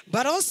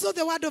 But also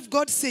the word of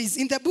God says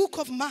in the book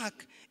of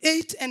Mark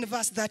 8 and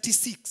verse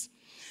 36,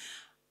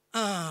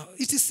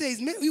 it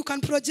says, you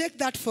can project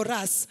that for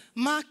us.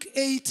 Mark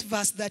 8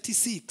 verse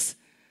 36.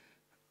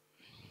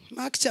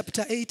 Mark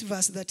chapter 8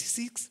 verse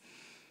 36.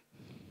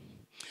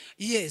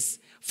 Yes.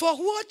 For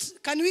what?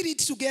 Can we read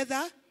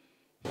together?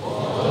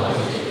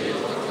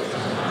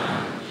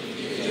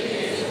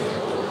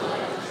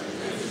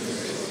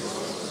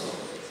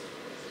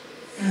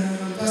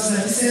 Verse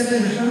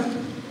 37.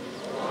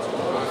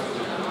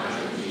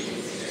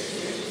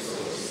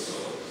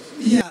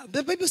 Yeah.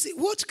 The Bible says,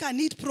 what can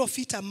it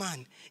profit a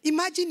man?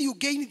 Imagine you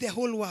gain the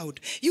whole world.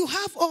 You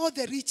have all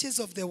the riches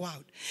of the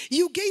world.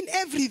 You gain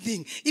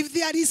everything. If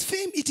there is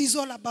fame, it is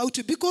all about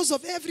you because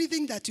of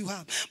everything that you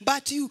have.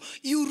 But you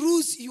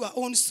lose your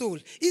own soul.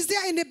 Is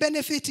there any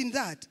benefit in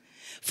that?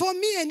 For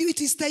me and you, it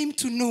is time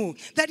to know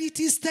that it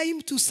is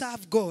time to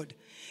serve God.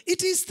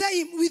 It is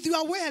time with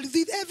your wealth,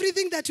 with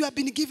everything that you have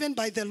been given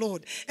by the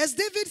Lord. As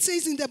David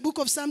says in the book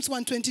of Psalms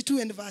 122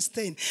 and verse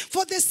 10,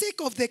 for the sake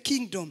of the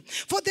kingdom,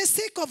 for the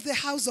sake of the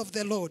house of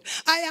the Lord,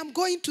 I am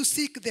going to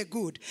seek the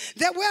good.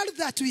 The wealth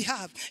that we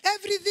have,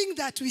 everything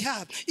that we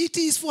have, it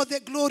is for the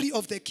glory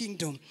of the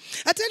kingdom.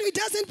 I tell you, it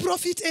doesn't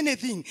profit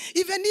anything.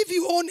 Even if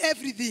you own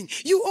everything,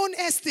 you own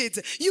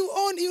estates,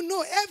 you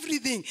know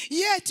everything,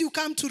 yet you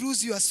come to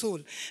lose your soul.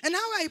 And now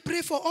I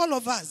pray for all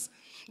of us,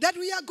 that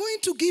we are going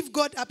to give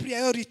God a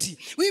priority.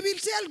 We will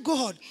tell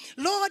God,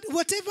 Lord,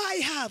 whatever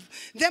I have,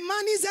 the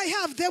monies I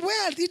have, the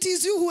wealth, it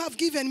is you who have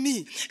given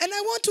me. And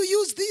I want to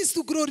use this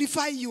to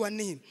glorify your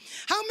name.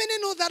 How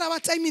many know that our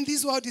time in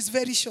this world is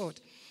very short?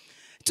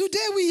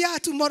 Today we are,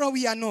 tomorrow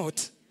we are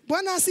not.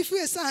 Bwana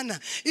asifiwe sana.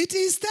 It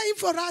is time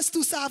for us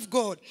to serve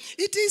God.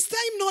 It is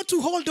time not to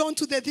hold on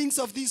to the things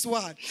of this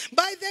world.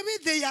 By the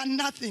way, they are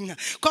nothing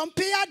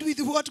compared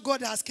with what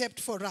God has kept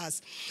for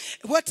us.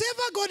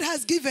 Whatever God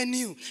has given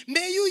you,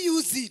 may you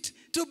use it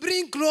to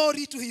bring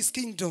glory to his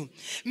kingdom.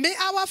 May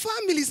our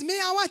families, may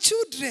our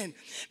children,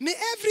 may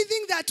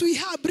everything that we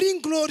have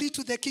bring glory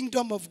to the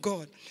kingdom of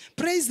God.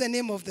 Praise the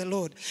name of the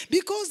Lord.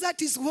 Because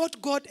that is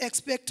what God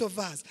expects of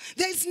us.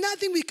 There is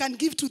nothing we can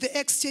give to the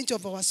exchange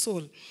of our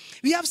soul.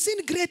 We have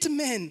seen great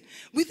men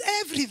with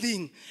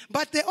everything,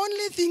 but the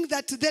only thing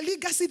that the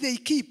legacy they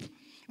keep,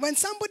 when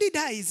somebody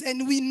dies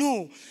and we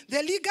know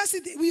the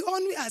legacy, we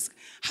only ask,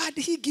 had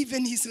he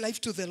given his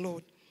life to the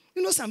Lord?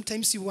 You know,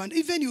 sometimes you want,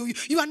 even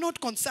you are not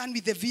concerned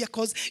with the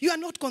vehicles, you are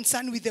not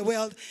concerned with the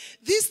wealth.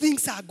 These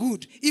things are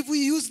good if we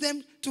use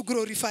them to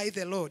glorify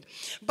the Lord.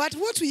 But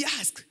what we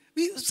ask,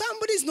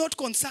 somebody is not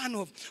concerned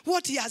of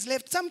what he has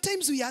left.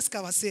 Sometimes we ask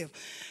ourselves,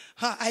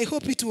 I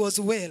hope it was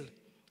well.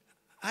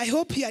 I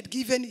hope he had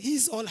given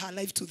his or her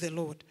life to the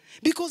Lord.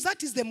 Because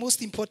that is the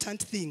most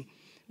important thing.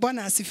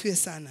 Bwana asifiwe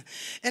sana.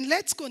 And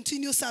let's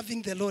continue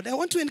serving the Lord. I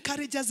want to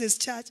encourage us as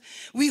church.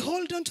 We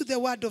hold on to the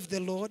word of the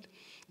Lord.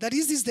 That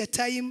this is the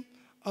time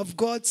of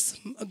God's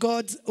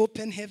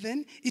open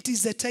heaven. It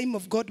is the time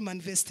of God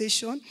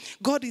manifestation.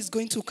 God is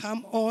going to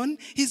come on.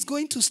 He's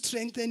going to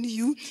strengthen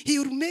you. He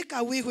will make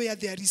a way where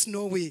there is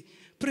no way.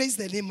 Praise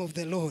the name of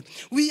the Lord.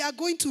 We are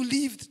going to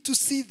live to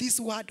see this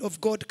word of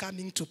God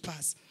coming to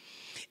pass.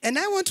 And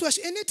I want to ask,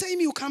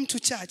 anytime you come to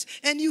church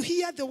and you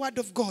hear the word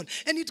of God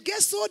and it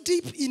gets so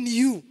deep in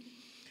you,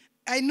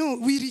 I know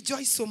we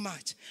rejoice so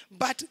much.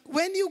 But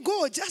when you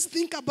go, just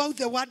think about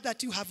the word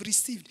that you have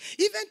received.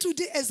 Even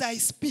today as I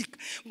speak,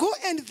 go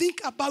and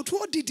think about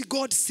what did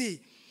God say.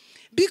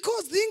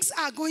 Because things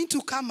are going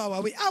to come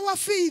our way. Our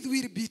faith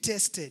will be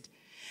tested.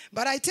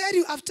 But I tell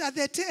you, after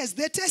the test,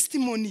 the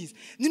testimonies,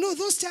 you know,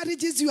 those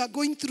challenges you are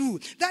going through,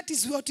 that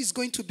is what is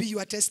going to be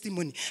your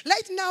testimony.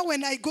 Right now,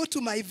 when I go to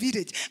my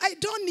village, I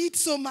don't need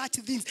so much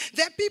things.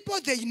 The people,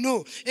 they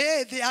know,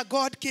 their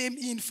God came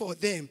in for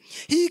them.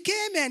 He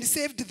came and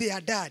saved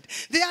their dad.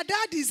 Their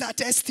dad is a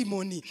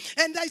testimony.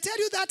 And I tell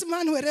you, that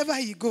man, wherever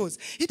he goes,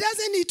 he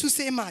doesn't need to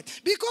say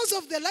much. Because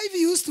of the life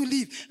he used to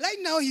live, right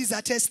now he's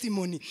a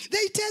testimony.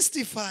 They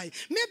testify.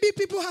 Maybe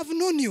people have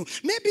known you.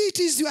 Maybe it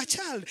is your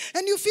child.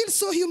 And you feel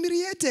so humiliated.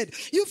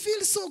 You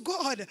feel so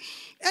God.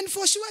 And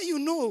for sure you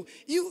know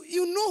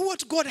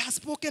what God has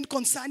spoken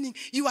concerning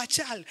your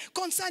child,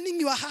 concerning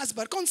your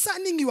husband,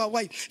 concerning your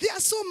wife. There are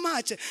so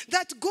much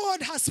that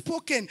God has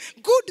spoken,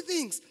 good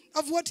things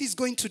of what he's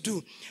going to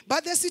do.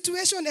 But the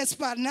situation as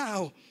per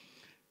now,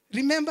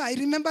 I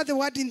remember the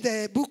word in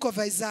the book of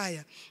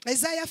Isaiah.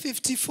 Isaiah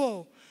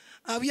 54.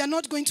 We are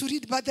not going to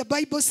read, but the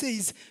Bible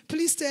says,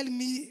 please tell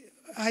me,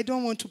 I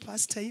don't want to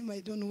pass time.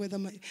 I don't know whether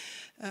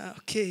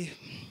okay.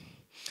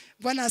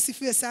 Bwana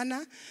asifiwe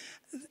sana.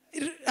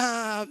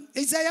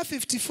 Isaiah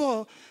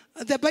 54,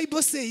 the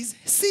Bible says,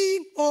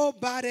 sing, O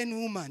barren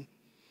woman.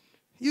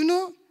 You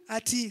know,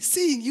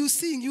 sing,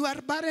 you are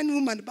a barren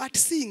woman, but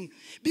sing,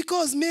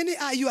 because many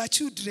are your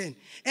children.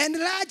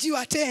 Enlarge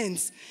your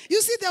tents.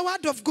 You see the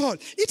word of God.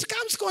 It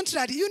comes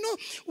contrary. You know,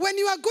 when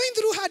you are going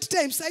through hard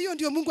times, sayo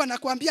ndio Mungu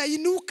anakuambia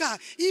inuka,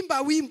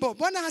 imba wimbo.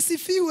 Bwana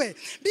asifiwe.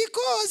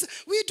 Because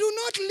we do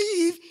not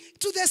live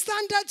to the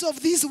standards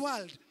of this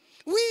world.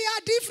 We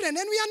are different,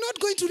 and we are not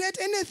going to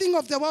let anything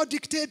of the world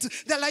dictate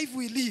the life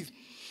we live.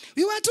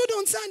 We were told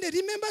on Sunday,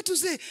 remember to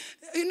say,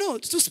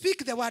 to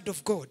speak the word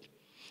of God.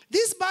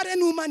 This barren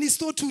woman is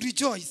told to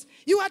rejoice.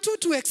 You are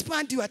told to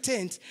expand your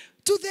tent.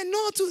 To the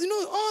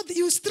north,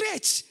 you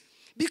stretch,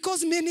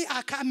 because many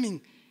are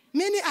coming.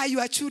 Many are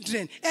your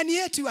children, and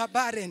yet you are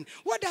barren.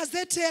 What does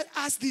that tell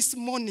us this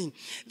morning?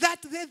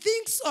 That the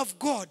things of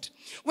God,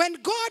 when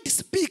God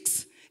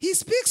speaks, he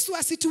speaks to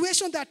a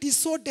situation that is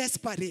so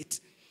desperate.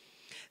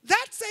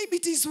 That time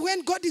it is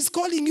when God is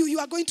calling you, you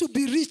are going to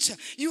be rich.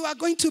 You are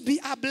going to be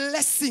a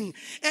blessing.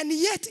 And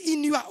yet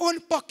in your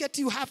own pocket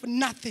you have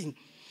nothing.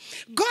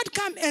 God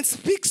comes and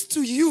speaks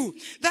to you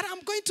that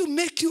I'm going to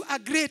make you a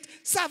great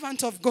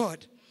servant of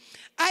God.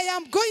 I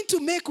am going to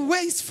make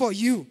ways for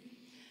you.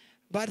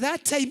 But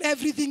that time,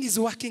 everything is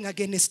working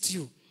against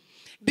you.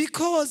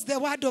 Because the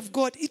word of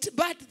God,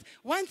 but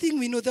one thing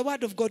we know, the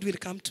word of God will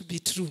come to be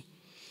true.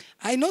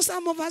 I know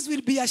some of us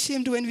will be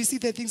ashamed when we see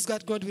the things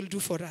that God will do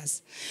for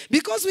us.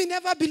 Because we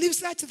never believe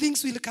such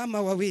things will come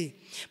our way.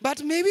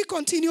 But may we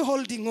continue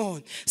holding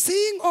on.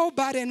 Seeing, oh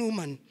barren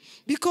woman,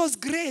 because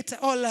great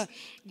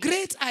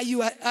are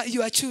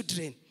your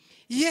children.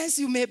 Yes,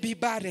 you may be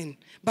barren,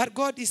 but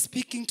God is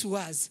speaking to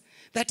us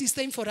that it's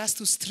time for us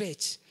to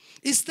stretch.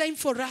 It's time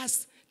for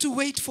us to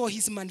wait for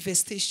his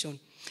manifestation.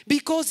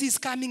 Because he's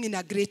coming in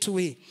a great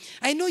way.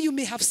 I know you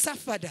may have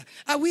suffered.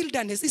 A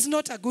wilderness is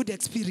not a good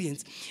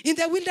experience. In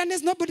the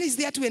wilderness, nobody is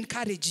there to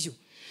encourage you.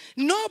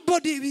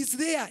 Nobody is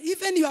there.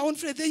 Even your own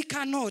friend, they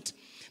cannot.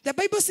 The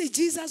Bible says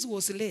Jesus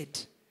was led.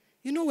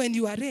 You know, when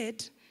you are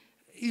led,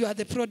 you are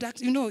the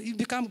product. You know, you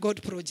become God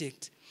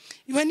project.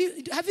 Have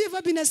you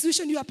ever been in a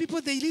situation you have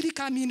people, they really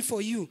come in for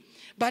you.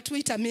 But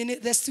wait a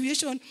minute, the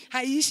situation,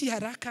 haiishi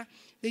haraka,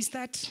 they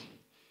start,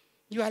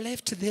 you are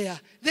left there.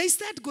 They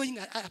start going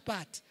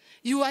apart.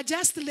 You are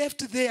just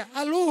left there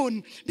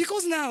alone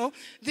because now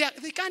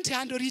they can't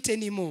handle it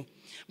anymore.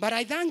 But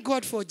I thank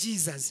God for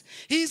Jesus.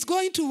 He is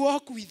going to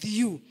walk with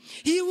you.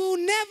 He will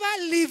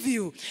never leave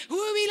you. He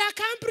will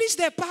accomplish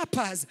the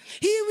purpose.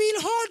 He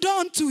will hold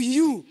on to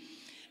you.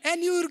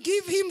 And you will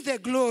give him the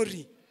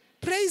glory.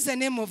 Praise the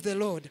name of the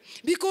Lord.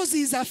 Because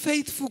he is a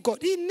faithful God.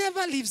 He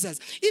never leaves us.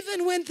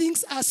 Even when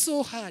things are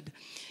so hard.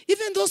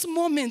 Even those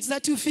moments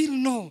that you feel,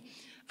 no,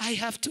 I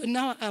have to,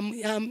 now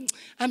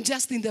I'm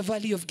just in the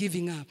valley of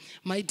giving up.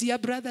 My dear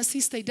brother,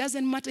 sister, it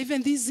doesn't matter.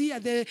 Even this year,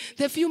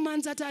 the few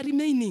months that are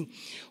remaining.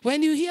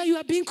 When you hear you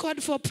are being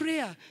called for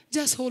prayer,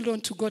 just hold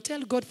on to God. Tell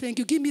God, thank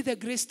you. Give me the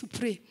grace to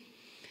pray.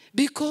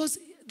 Because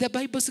the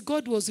Bible says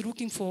God was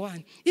looking for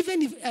one.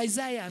 Even if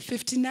Isaiah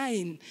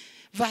 59,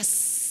 verse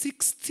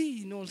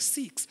 16 or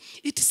 6,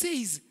 it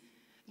says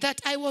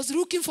that I was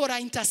looking for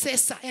an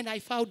intercessor and I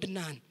found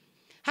none.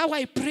 How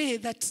I pray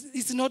that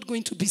it's not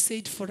going to be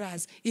said for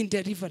us in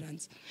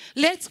deliverance.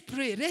 Let's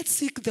pray. Let's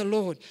seek the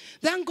Lord.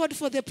 Thank God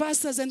for the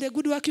pastors and the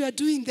good work you are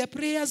doing. The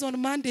prayers on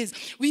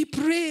Mondays. We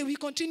pray. We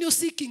continue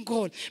seeking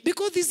God.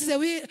 Because this is the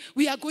way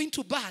we are going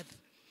to birth.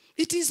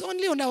 It is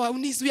only on our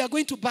knees we are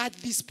going to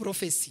birth this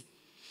prophecy.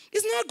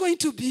 It's not going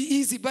to be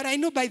easy, but I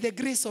know by the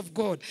grace of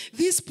God,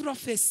 this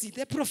prophecy,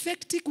 the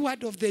prophetic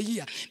word of the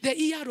year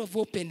of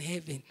open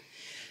heaven,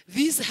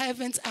 these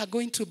heavens are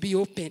going to be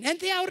open. And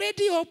they are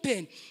already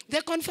open.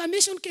 The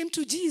confirmation came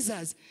to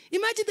Jesus.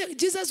 Imagine that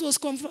Jesus was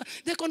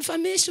the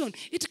confirmation.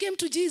 It came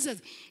to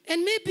Jesus.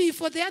 And maybe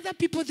for the other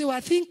people, they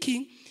were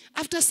thinking,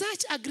 after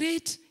such a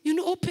great,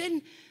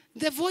 open,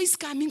 the voice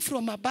coming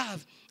from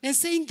above and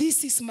saying,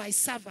 this is my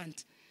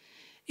servant.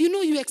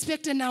 You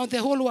expected now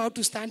the whole world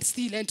to stand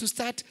still and to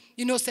start,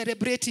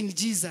 celebrating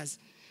Jesus.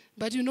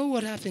 But you know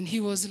what happened?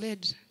 He was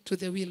led to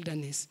the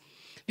wilderness.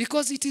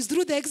 Because it is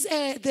through the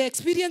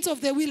experience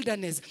of the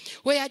wilderness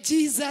where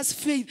Jesus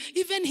faith,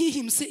 even he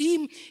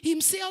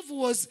himself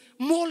was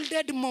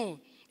molded more.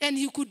 And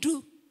he could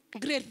do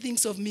great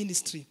things of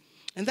ministry.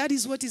 And that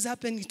is what is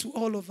happening to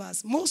all of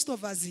us. Most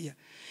of us here.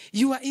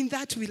 You are in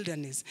that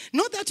wilderness.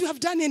 Not that you have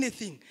done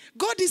anything.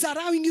 God is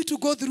allowing you to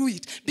go through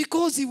it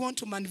because he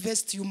wants to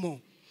manifest you more.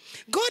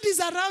 God is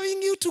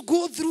allowing you to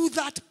go through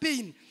that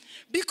pain.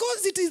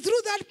 Because it is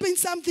through that pain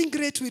something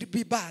great will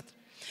be birthed.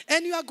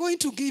 And you are going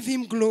to give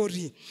him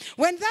glory.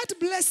 When that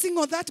blessing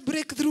or that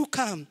breakthrough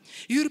comes,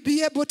 you'll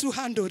be able to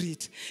handle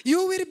it.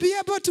 You will be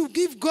able to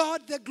give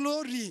God the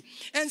glory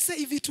and say,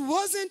 if it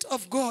wasn't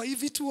of God,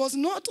 if it was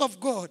not of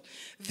God,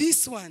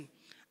 this one.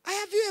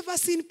 Have you ever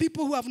seen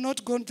people who have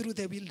not gone through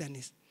the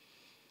wilderness?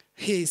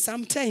 Hey,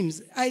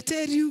 sometimes, I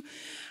tell you,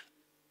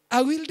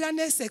 a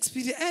wilderness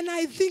experience, and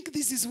I think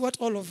this is what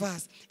all of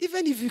us,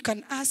 even if you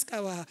can ask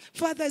our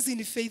fathers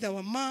in faith,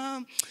 our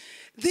mom,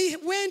 they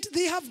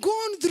have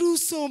gone through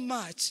so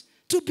much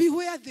to be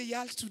where they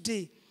are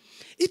today.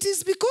 It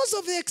is because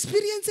of the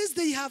experiences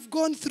they have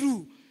gone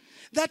through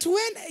that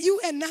when you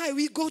and I,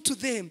 we go to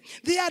them,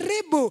 they are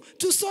able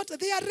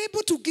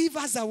to give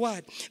us a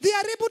word. They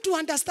are able to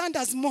understand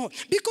us more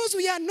because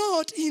we are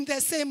not in the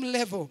same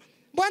level.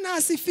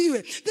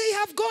 They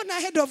have gone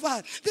ahead of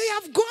us. They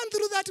have gone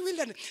through that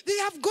wilderness. They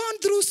have gone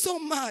through so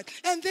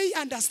much and they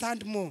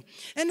understand more.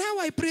 And now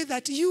I pray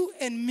that you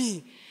and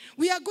me,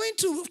 we are going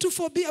to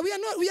forbear. We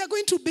are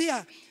going to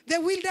bear the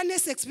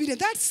wilderness experience.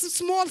 That's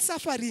small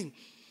suffering.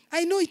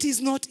 I know it is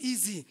not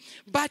easy,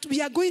 but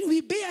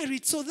we bear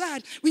it so that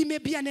we may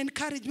be an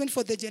encouragement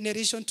for the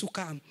generation to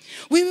come.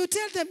 We will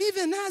tell them,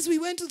 even as we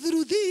went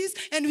through this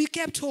and we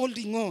kept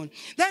holding on.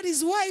 That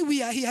is why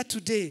we are here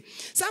today.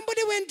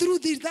 Somebody went through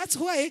this. That's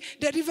why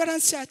the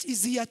Deliverance Church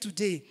is here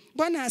today.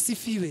 Bwana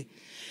asifiwe.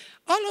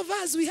 All of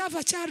us, we have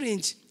a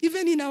challenge,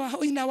 even in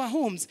our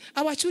homes.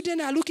 Our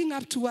children are looking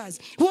up to us.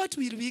 What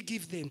will we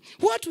give them?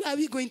 What are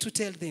we going to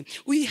tell them?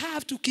 We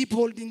have to keep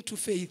holding to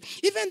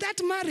faith. Even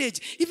that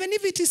marriage, even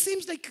if it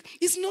seems like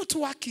it's not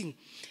working,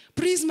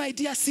 Please, my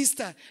dear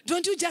sister,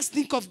 don't you just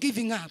think of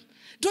giving up.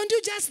 Don't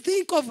you just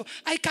think of,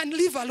 I can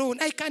live alone.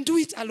 I can do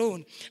it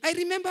alone. I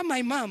remember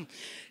my mom.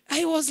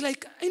 I was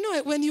like,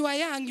 when you are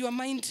young, your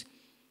mind,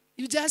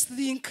 you just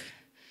think,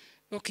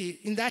 okay,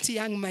 in that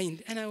young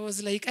mind. And I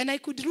was like, and I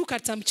could look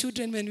at some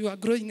children when we were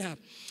growing up.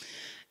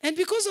 And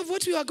because of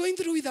what we were going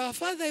through with our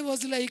father, I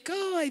was like,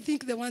 I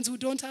think the ones who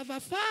don't have a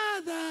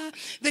father,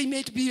 they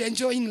might be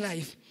enjoying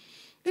life.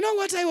 You know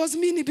what I was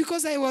meaning?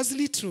 Because I was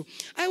little.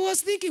 I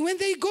was thinking, when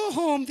they go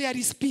home, there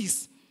is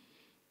peace.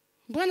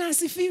 Bwana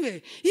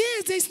asifiwe.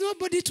 Yes, there's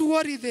nobody to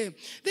worry them.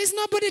 There's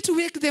nobody to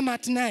wake them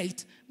at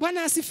night.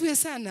 Bwana asifiwe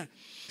sana.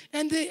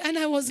 And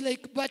I was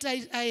like, but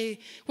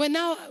when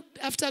now,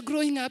 after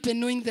growing up and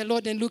knowing the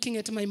Lord and looking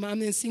at my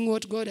mom and seeing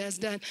what God has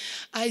done,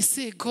 I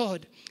say,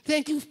 God,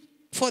 thank you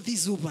for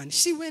this woman.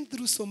 She went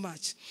through so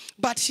much,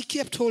 but she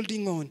kept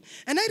holding on.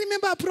 And I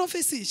remember a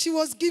prophecy she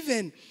was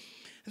given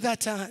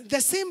that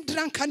the same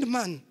drunken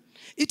man,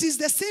 it is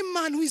the same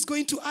man who is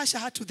going to usher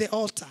her to the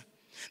altar,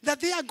 that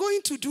they are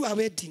going to do a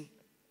wedding.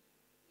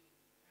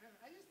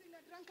 Are you still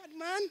a drunken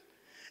man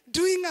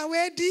doing a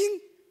wedding?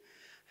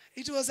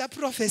 It was a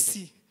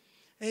prophecy.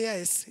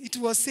 Yes, it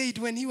was said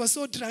when he was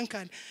so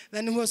drunken,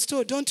 then he was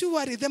told, don't you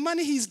worry, the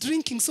money he is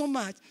drinking so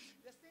much,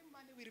 the same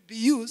money will be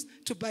used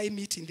to buy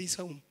meat in this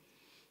home.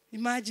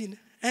 Imagine.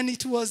 And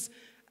it was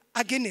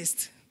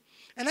against.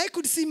 And I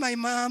could see my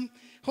mom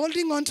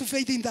holding on to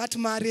faith in that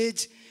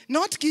marriage,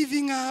 not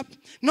giving up,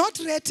 not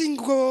letting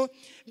go,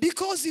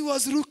 because he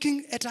was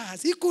looking at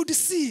us. He could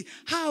see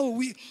how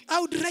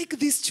I would like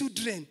these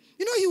children.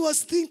 She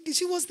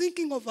was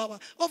thinking of our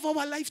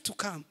life to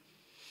come.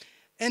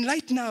 And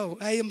right now,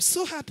 I am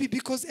so happy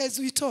because as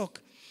we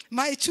talk,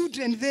 my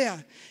children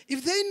there,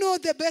 if they know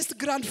the best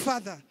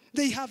grandfather,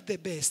 they have the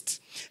best.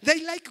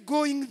 They like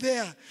going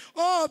there.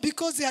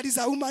 Because there is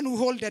a woman who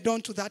held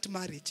on to that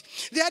marriage.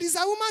 There is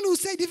a woman who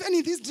said, even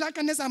in this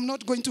drunkenness, I'm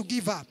not going to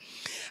give up.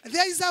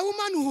 There is a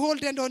woman who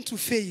held on to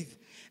faith.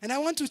 And I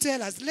want to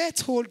tell us,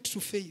 let's hold to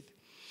faith.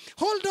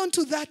 Hold on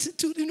to that,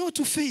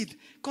 to faith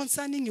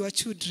concerning your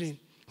children.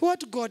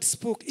 What God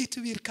spoke, it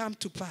will come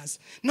to pass.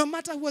 No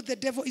matter what the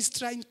devil is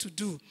trying to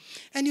do.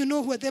 And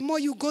the more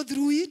you go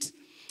through it,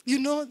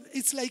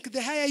 it's like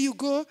the higher you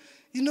go,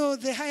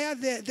 the higher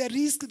the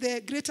risk,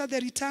 the greater the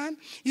return.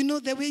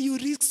 The way you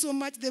risk so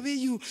much, the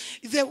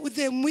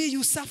way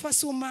you suffer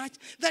so much,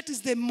 that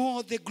is the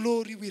more the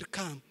glory will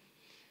come.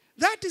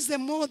 That is the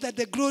more that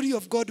the glory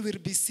of God will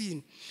be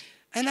seen.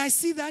 And I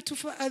see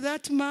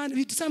that man,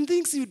 with some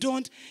things you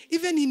don't,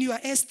 even in your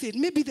estate,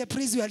 maybe the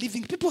place you are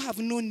living, people have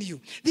known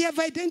you. They have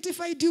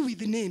identified you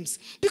with names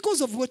because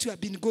of what you have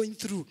been going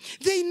through.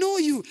 They know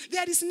you.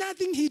 There is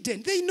nothing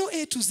hidden. They know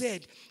A to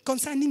Z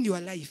concerning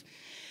your life.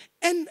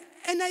 And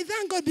I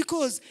thank God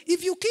because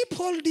if you keep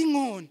holding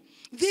on,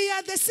 they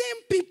are the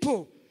same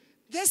people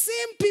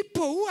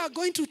who are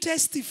going to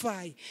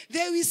testify.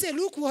 They will say,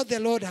 look what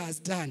the Lord has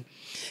done.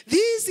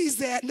 This is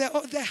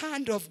the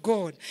hand of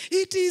God.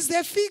 It is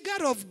the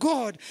figure of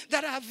God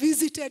that have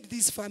visited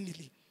this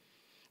family.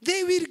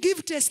 They will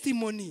give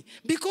testimony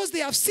because they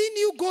have seen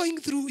you going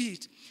through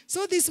it.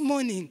 So this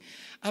morning,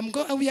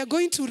 we are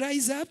going to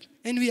rise up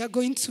and we are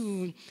going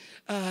to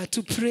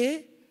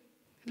pray.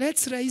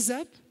 Let's rise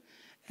up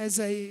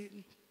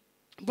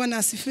Bwana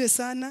asifiwe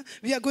sana.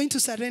 We are going to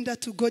surrender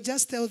to God.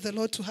 Just tell the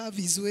Lord to have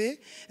his way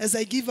as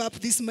I give up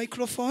this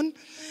microphone.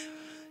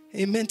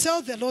 Amen.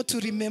 Tell the Lord to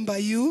remember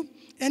you.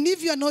 And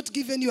if you are not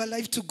giving your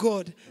life to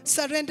God,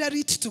 surrender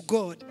it to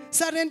God.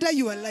 Surrender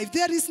your life.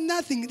 There is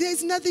nothing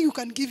you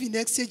can give in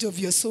exchange of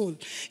your soul.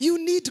 You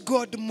need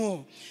God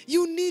more.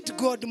 You need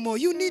God more.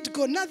 You need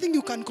God. Nothing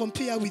you can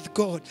compare with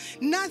God.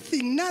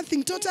 Nothing,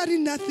 totally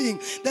nothing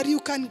that you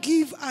can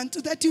give and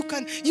that you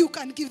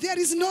can give. There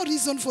is no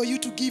reason for you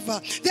to give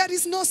up. There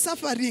is no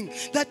suffering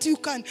that you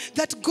cannot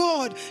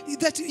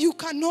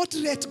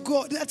let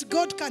God, that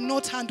God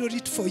cannot handle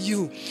it for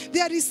you.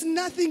 There is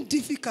nothing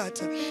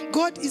difficult.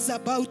 God is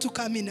about to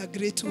come in a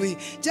great way.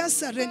 Just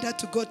surrender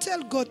to God.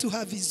 Tell God to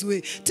have his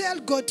way. Tell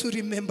God to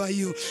remember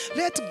you.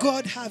 Let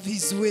God have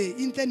his way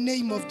in the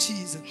name of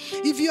Jesus.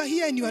 If you are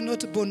here and you are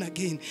not born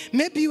again,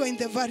 maybe you are in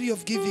the valley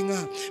of giving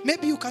up.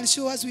 Maybe you can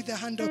show us with a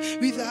hand,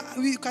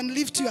 we can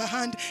lift your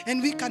hand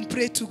and we can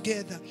pray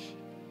together.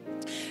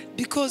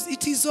 Because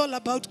it is all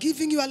about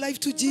giving your life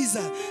to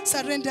Jesus,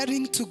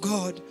 surrendering to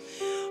God.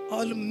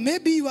 Or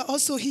maybe you are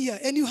also here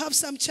and you have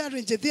some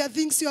challenges. There are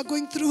things you are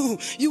going through.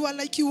 You are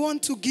like you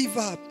want to give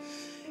up.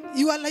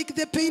 You are like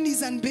the pain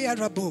is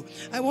unbearable.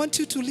 I want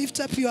you to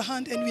lift up your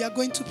hand and we are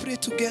going to pray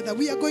together.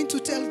 We are going to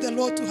tell the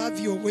Lord to have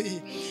your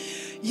way.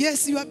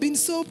 Yes, you have been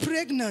so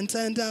pregnant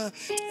and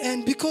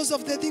because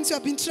of the things you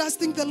have been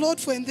trusting the Lord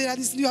for and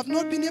you have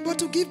not been able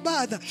to give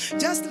birth.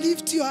 Just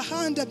lift your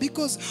hand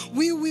because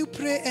we will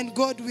pray and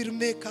God will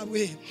make a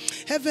way.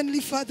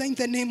 Heavenly Father, in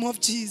the name of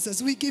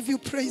Jesus, we give you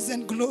praise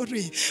and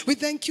glory. We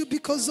thank you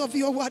because of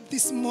your word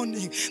this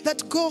morning.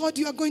 That God,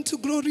 you are going to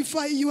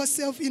glorify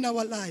yourself in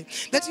our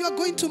life. That you are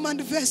going to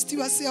manifest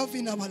yourself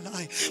in our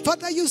life.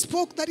 Father, you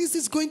spoke that this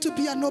is going to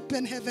be an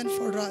open heaven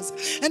for us.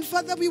 And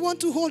Father, we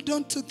want to hold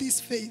on to this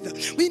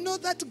faith. We know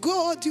that,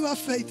 God, you are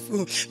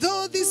faithful.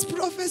 Though this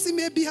prophecy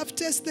maybe have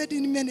tested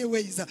in many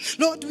ways,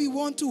 Lord, we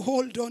want to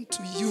hold on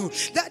to you.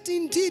 That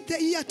indeed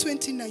the year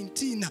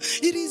 2019,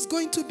 it is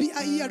going to be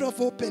a year of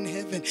open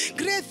heaven.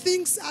 Great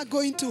things are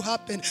going to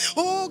happen.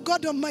 Oh,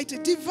 God Almighty,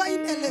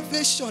 divine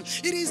elevation,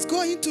 it is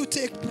going to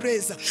take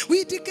place.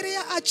 We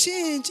declare a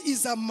change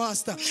is a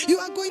must. You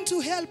are going to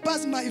help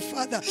us, my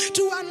Father,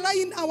 to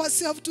align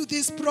ourselves to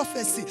this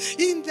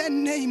prophecy in the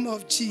name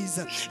of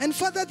Jesus. And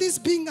Father, this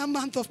being a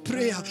month of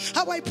prayer,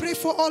 how I pray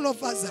for all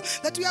of us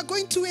that we are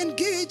going to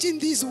engage in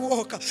this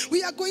walk.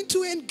 We are going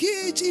to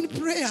engage in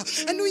prayer,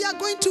 and we are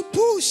going to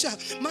push,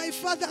 my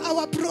Father,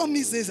 our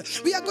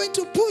promises. We are going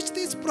to push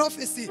this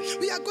prophecy.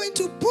 We are going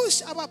to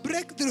push our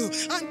breakthrough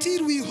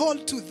until we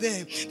hold to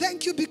them.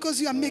 Thank you,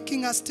 because you are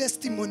making us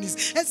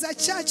testimonies. As a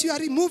church, you are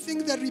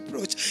removing the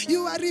reproach.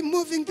 You are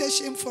removing the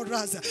shame for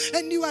us,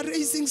 and you are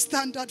raising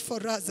standard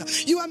for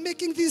us. You are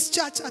making this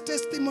church a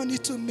testimony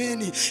to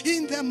many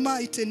in the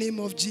mighty name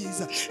of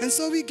Jesus. And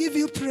so we give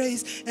you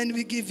praise and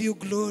we give you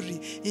glory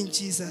in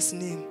Jesus'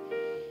 name.